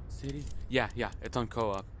 City? Yeah, it's on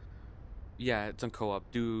co-op. Yeah, it's on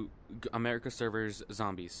co-op. Do America servers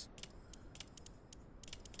zombies.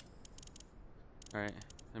 Alright,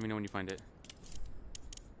 let me know when you find it.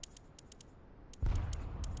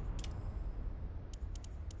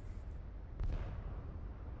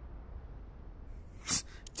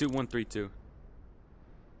 Two 132.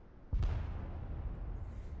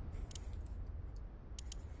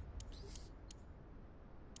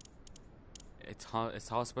 It's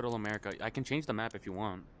Hospital America. I can change the map if you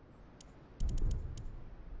want.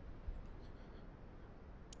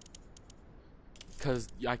 Because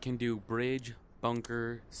I can do bridge,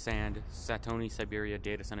 bunker, sand, Satoni, Siberia,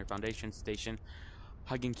 data center, foundation, station,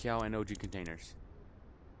 Hugging Kiao, and OG containers.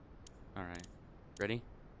 Alright. Ready?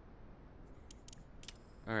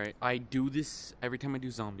 Alright. I do this every time I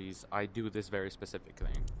do zombies. I do this very specific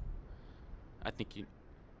thing. I think you...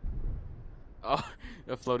 Oh,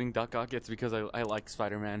 a floating Doc Ock. It's because I like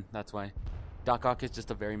Spider-Man. That's why. Doc Ock is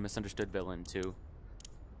just a very misunderstood villain, too.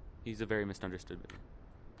 He's a very misunderstood villain.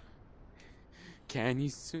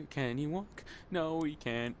 Can he walk? No, he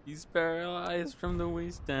can't. He's paralyzed from the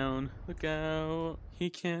waist down. Look out.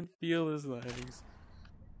 He can't feel his legs.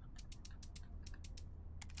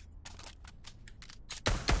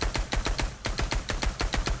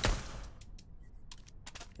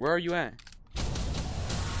 Where are you at?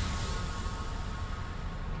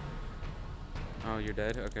 Oh, you're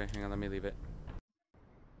dead? Okay, hang on, let me leave it.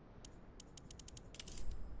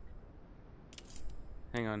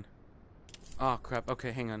 Hang on. Oh, crap.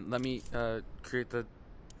 Okay, hang on. Let me create the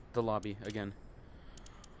lobby again.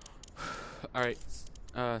 Alright.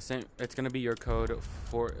 Same. It's gonna be your code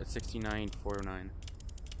 46949.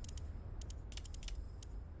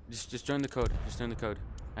 Just join the code. Just join the code.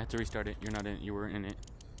 I had to restart it. You're not in it. You weren't in it.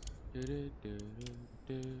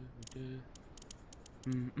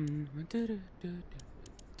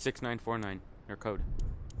 6949. Your code.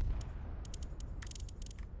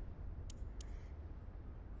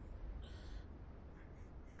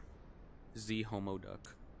 Z Homo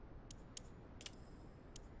Duck.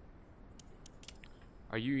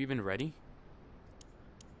 Are you even ready?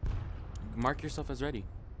 Mark yourself as ready.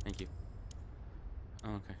 Thank you.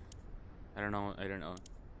 Oh, okay. I don't know.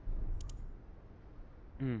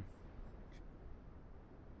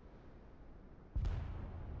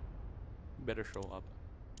 Better show up.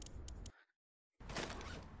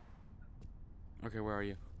 Okay, where are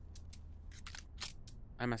you?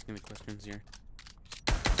 I'm asking the questions here.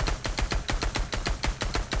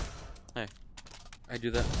 Hey, I do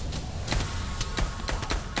that.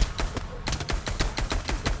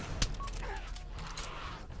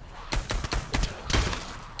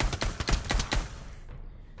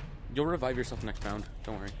 You'll revive yourself next round.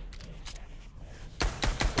 Don't worry.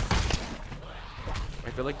 I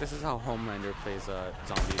feel like this is how Homelander plays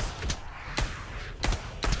zombies.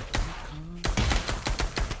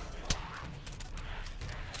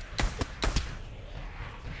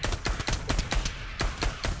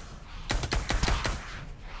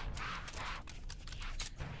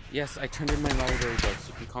 Yes, I turned in my library books.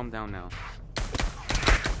 You can calm down now.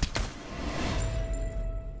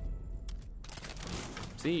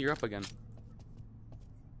 See, you're up again.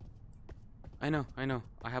 I know.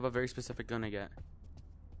 I have a very specific gun I get.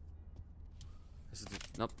 This is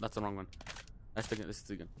nope, that's the wrong one. That's the gun. This is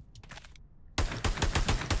the gun.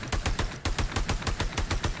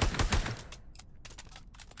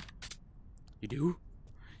 You do?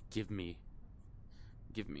 Give me.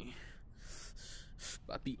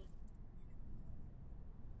 Papi.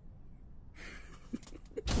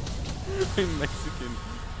 I'm Mexican.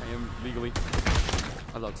 I am legally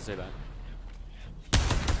allowed to say that.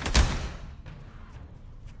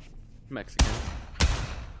 Mexican.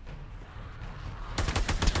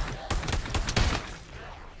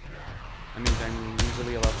 I mean, I'm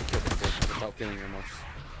legally allowed to kill people without feeling remorse.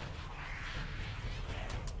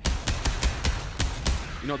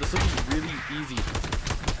 You know, this will be really easy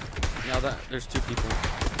now that there's two people.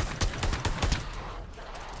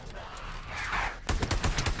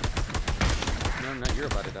 No, not you're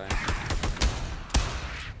about to die.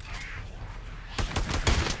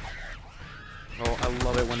 Oh, I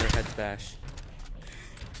love it when their heads bash.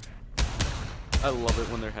 I love it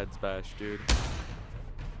when their heads bash, dude.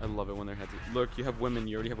 I love it when their heads... Look, you have women.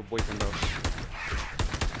 You already have a boyfriend, though.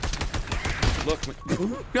 Look,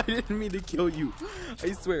 I didn't mean to kill you.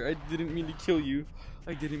 I swear, I didn't mean to kill you.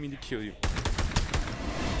 I didn't mean to kill you.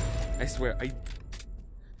 I swear,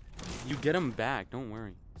 You get him back. Don't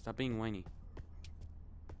worry. Stop being whiny.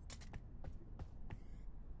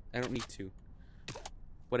 I don't need to.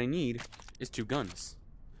 What I need is 2 guns,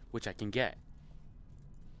 which I can get.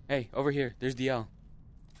 Hey, over here. There's DL.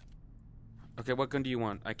 Okay, what gun do you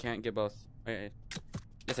want? I can't get both.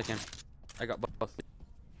 Yes, I can. I got both.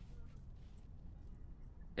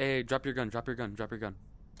 Hey, drop your gun. Drop your gun. Drop your gun.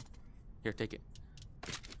 Here, take it.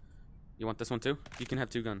 You want this one too? You can have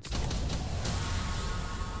 2 guns.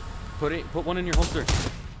 Put one in your holster.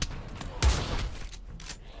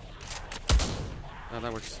 Oh,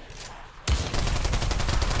 that works.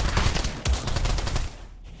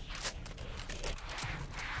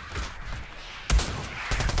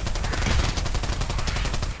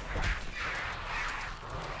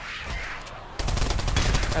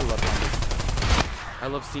 I love zombies. I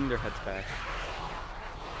love seeing their heads back.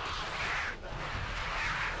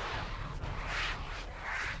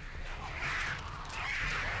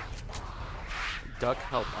 Duck,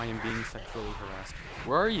 help. I am being sexually harassed.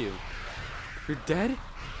 Where are you? You're dead?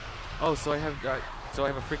 Oh, so I have a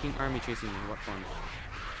freaking army chasing me. What fun.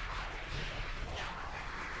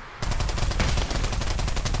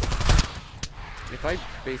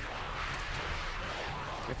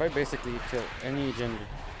 If I basically kill any gender.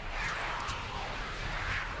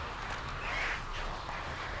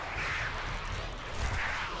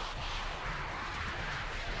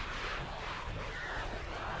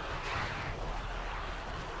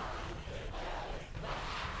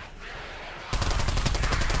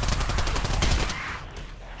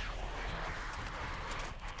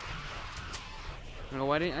 No,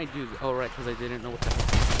 why didn't I do? Oh, right, because I didn't know what the heck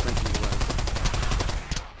frequency was.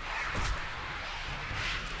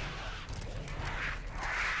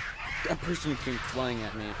 That person came flying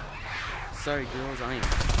at me. Sorry, girls, I am.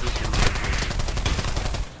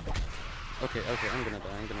 Okay, I'm gonna die.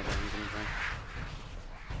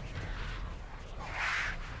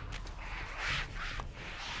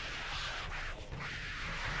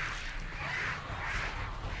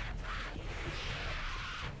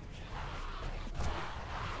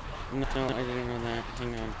 No, I didn't know that.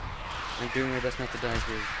 Hang on. I'm doing my best not to die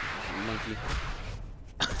here, monkey.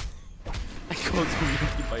 I called you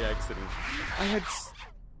monkey by accident. I had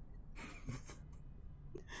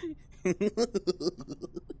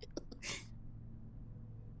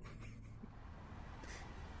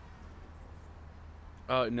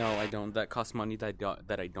no, I don't. That costs money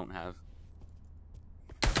that I don't have.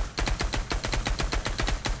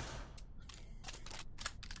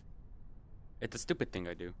 It's a stupid thing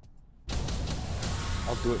I do.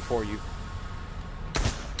 I'll do it for you.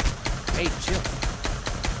 Hey, chill.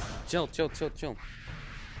 Chill.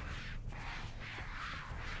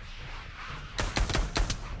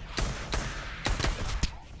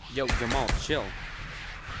 Yo, Jamal, chill.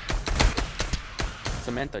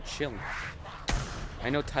 Samantha, chill. I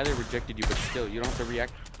know Tyler rejected you, but still, you don't have to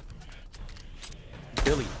react.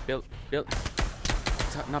 Billy.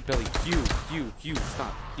 Not Billy. Hugh,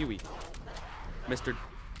 stop. Huey. Mr.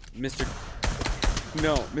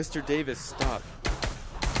 Davis, stop.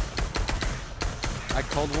 I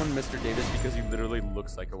called one Mr. Davis because he literally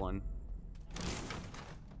looks like a one.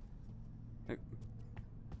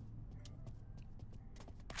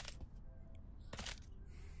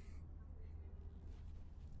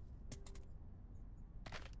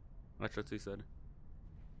 That's what he said.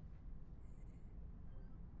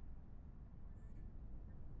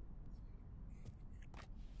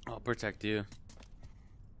 I'll protect you.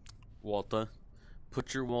 Walter.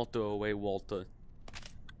 Put your Walter away, Walter.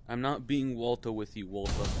 I'm not being Walter with you,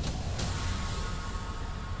 Walter.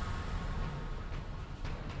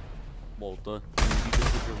 Walter. You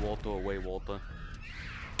just put your Walter away, Walter.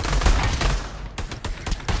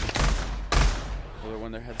 Or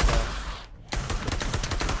when their heads off.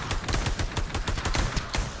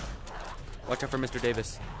 Watch out for Mr.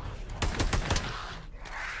 Davis.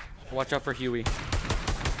 Watch out for Huey.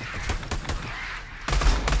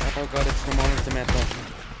 Oh god, it's Ramon and Samantha.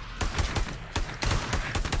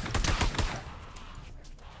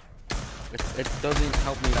 It doesn't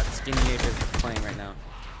help me that Skinny Ape is playing right now.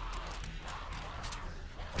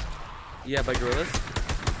 Yeah, by Gorillas.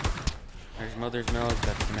 There's Mother's Milk,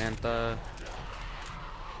 that's Samantha.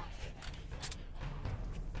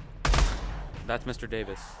 That's Mr.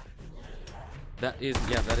 Davis. That is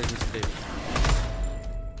Mr. Davis.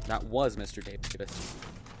 That was Mr. Davis.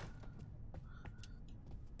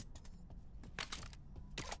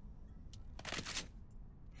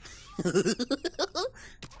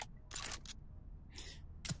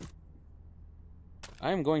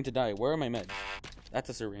 I am going to die. Where are my meds? That's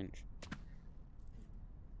a syringe.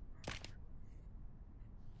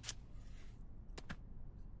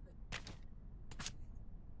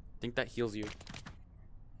 Think that heals you.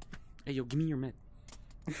 Hey, yo, give me your med.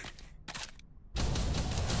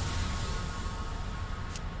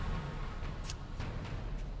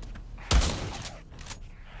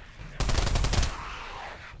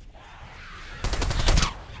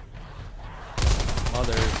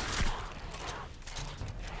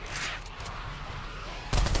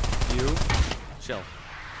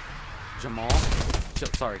 Jamal. Chill.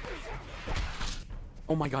 Sorry.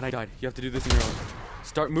 Oh my god, I died. You have to do this in your own.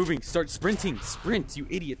 Start moving. Start sprinting. Sprint, you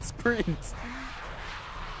idiot. Sprint.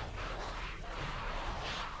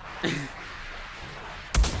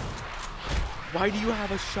 Why do you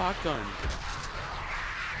have a shotgun?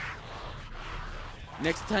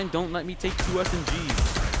 Next time, don't let me take 2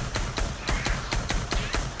 SMGs.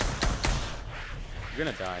 You're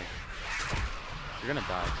gonna die. You're gonna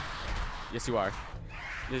die. Yes, you are.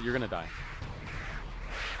 You're gonna die.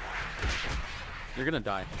 You're gonna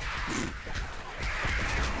die.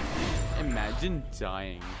 Imagine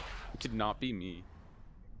dying. It could not be me.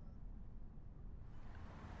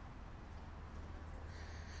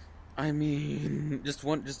 I mean, just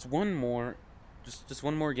one more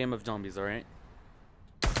game of zombies, all right?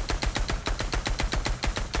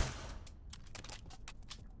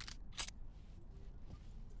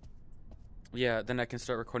 Yeah, then I can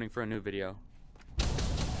start recording for a new video.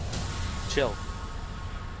 Chill.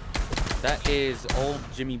 That is old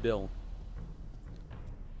Jimmy Bill.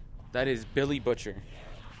 That is Billy Butcher.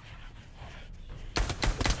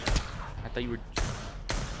 I thought you were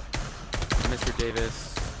Mr.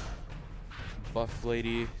 Davis. Buff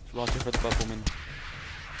lady. Launching for the buff woman.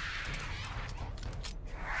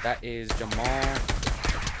 That is Jamal.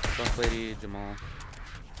 Buff lady, Jamal.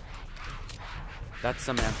 That's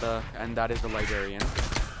Samantha, and that is the librarian.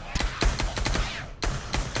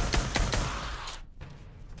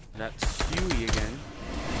 That's Huey again.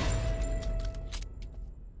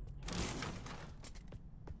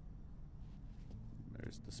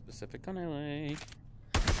 There's the specific gun I like.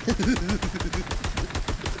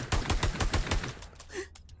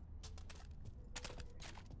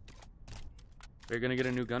 Are you gonna get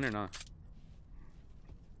a new gun or not?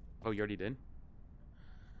 Oh, you already did?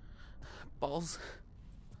 Balls.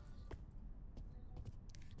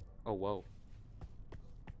 Oh, whoa.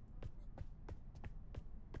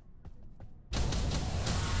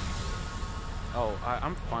 Oh,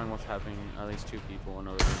 I'm fine with having at least 2 people in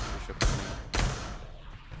other leadership with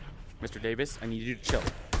me. Mr. Davis, I need you to chill.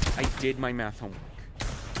 I did my math homework.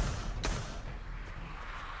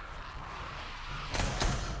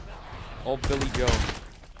 Old Billy Joe.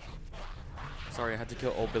 Sorry, I had to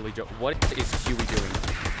kill old Billy Joe. What is Huey doing?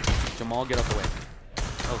 Jamal, get out the way.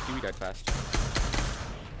 Oh, Huey died fast.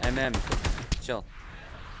 MM, chill.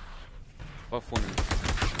 Buff woman.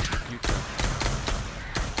 You chill.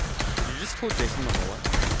 Did you just kill Jason Momoa?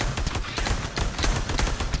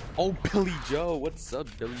 Oh, Billy Joe. What's up,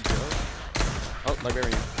 Billy Joe? Oh,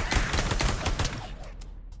 librarian.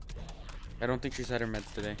 I don't think she's had her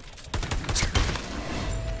meds today.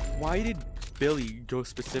 Why did Billy go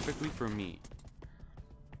specifically for me?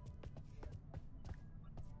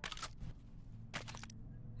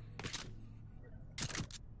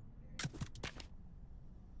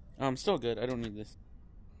 I'm still good. I don't need this.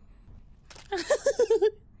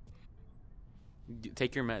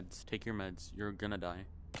 Take your meds. Take your meds. You're gonna die.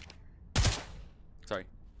 Sorry.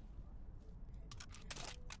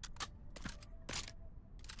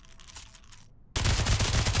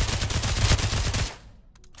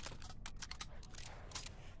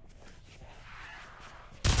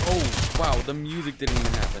 Oh, wow. The music didn't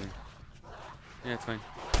even happen. Yeah, it's fine.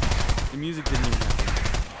 The music didn't even happen.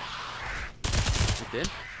 It did?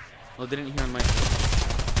 Well, it didn't hear on my...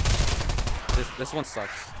 This one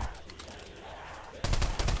sucks.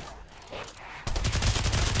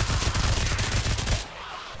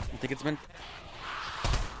 I think it's meant...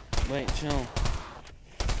 Wait, chill.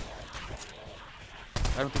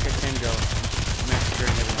 I don't think I can go. I'm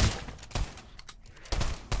massacring everyone.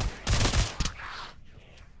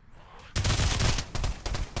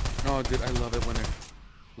 Oh, dude, I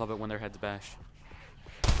love it when their heads bash.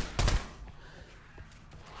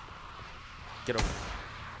 Get over there.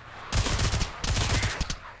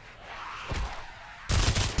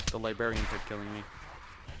 The librarian kept killing me.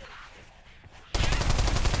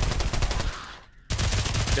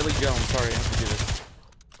 Billy Joe, I'm sorry, I have to do this.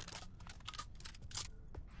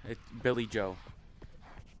 It's Billy Joe.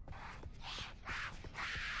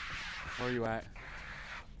 Where are you at?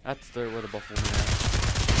 That's where the buffalo is at.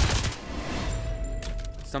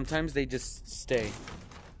 Sometimes they just stay.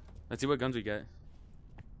 Let's see what guns we get.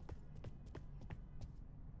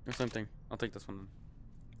 Or something. I'll take this one then.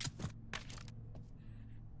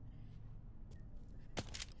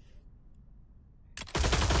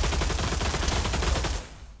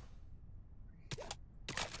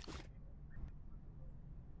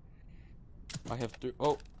 I have to.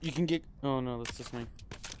 Oh, you can get. Oh no, that's just mine.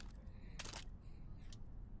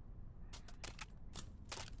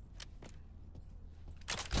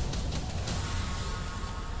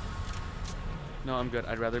 No, I'm good.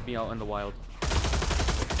 I'd rather be out in the wild.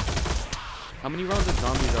 How many rounds of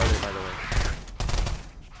zombies are there, by the way?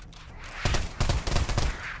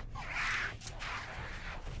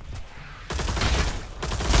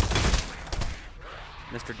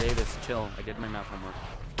 Mr. Davis, chill. I did my math homework.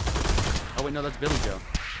 Oh wait, no, that's Billy Joe.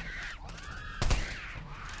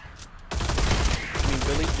 I mean,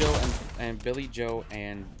 Billy Joe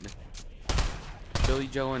and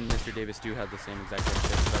Mr. Davis do have the same exact shit,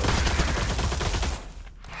 so.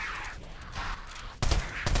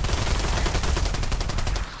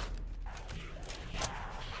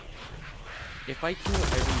 If I kill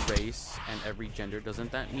every race and every gender,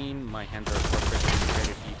 doesn't that mean my hands are appropriate and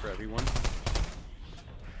rated E for everyone?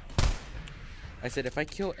 I said if I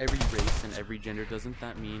kill every race and every gender, doesn't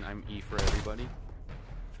that mean I'm E for everybody?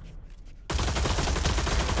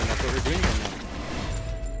 And that's what we're doing right now.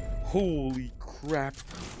 Holy crap,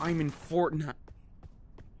 I'm in Fortnite.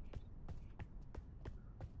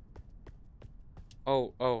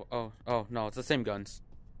 Oh, no, it's the same guns.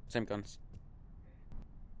 Same guns.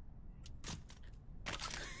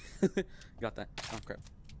 Got that. Oh, crap.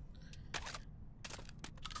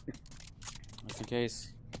 Just in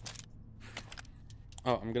case.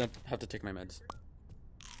 Oh, I'm gonna have to take my meds.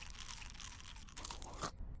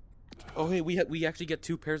 Oh, hey, we actually get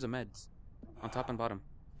 2 pairs of meds. On top and bottom.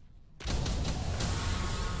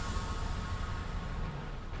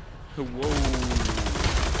 Whoa.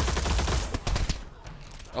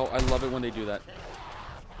 Oh, I love it when they do that.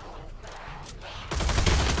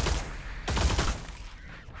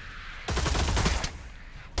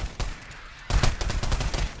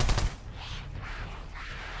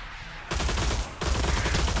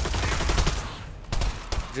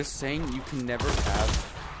 Just saying, you can never have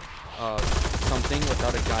something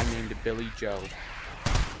without a guy named Billy Joe.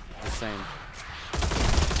 Just saying.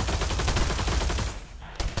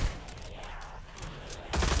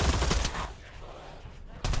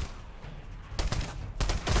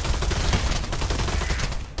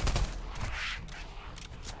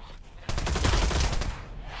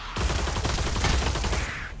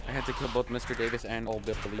 I had to kill both Mr. Davis and old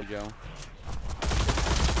Billy Joe.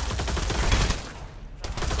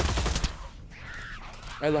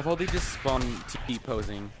 I love how they just spawn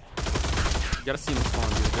T-posing. You gotta see them spawn,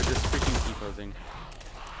 dude. They're just freaking T-posing.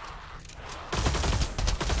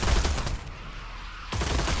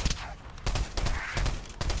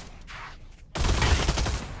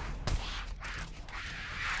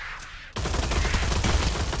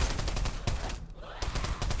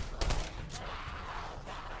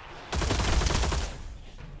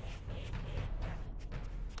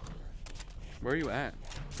 Where are you at?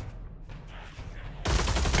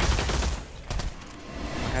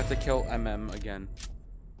 I have to kill MM again.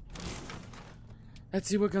 Let's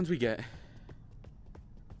see what guns we get.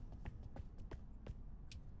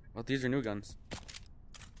 Well, these are new guns.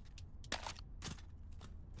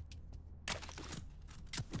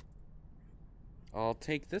 I'll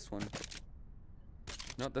take this one.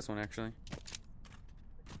 Not this one, actually.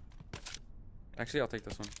 Actually, I'll take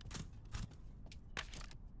this one.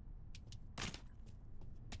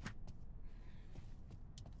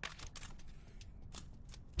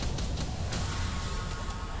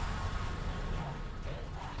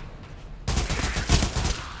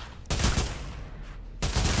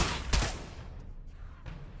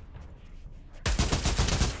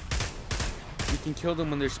 You can kill them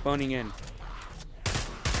when they're spawning in.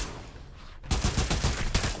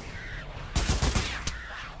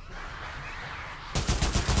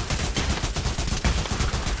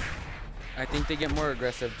 I think they get more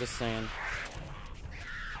aggressive, just saying.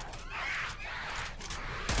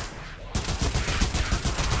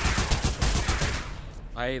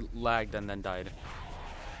 I lagged and then died.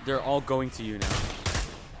 They're all going to you now.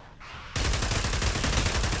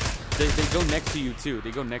 They go next to you too. They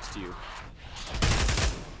go next to you.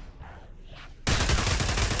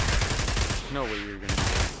 No way you're gonna do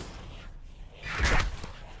this.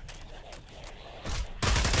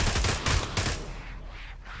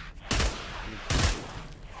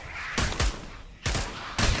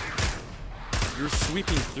 You're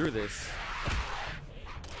sweeping through this.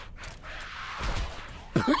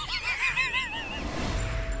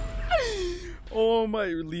 Oh my,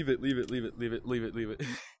 leave it.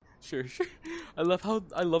 Sure. I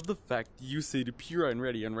love the fact you say to pure and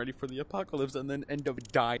ready for the apocalypse, and then end up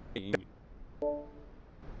dying.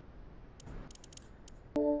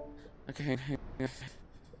 Okay.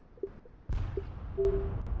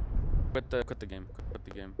 Quit the game. Quit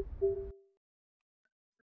the game.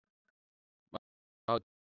 Oh.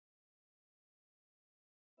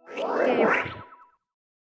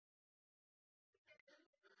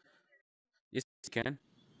 can.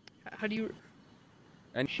 How do you?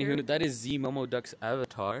 Anywho, that is Z Momo Duck's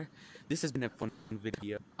avatar. This has been a fun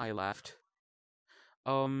video. I laughed.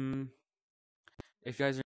 If you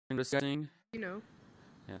guys are interested,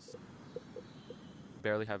 yes.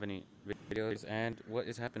 Barely have any videos, and what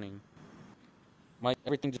is happening?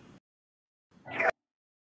 Everything just.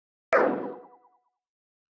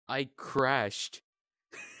 I crashed.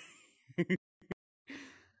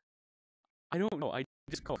 I don't know. I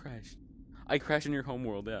just crashed. I crashed in your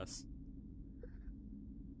homeworld. Yes.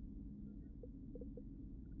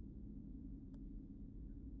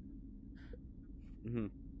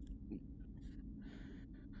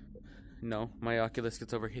 No, my Oculus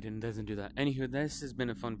gets overheated and doesn't do that. Anywho, this has been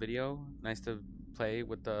a fun video. Nice to play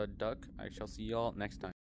with the duck. I shall see y'all next time.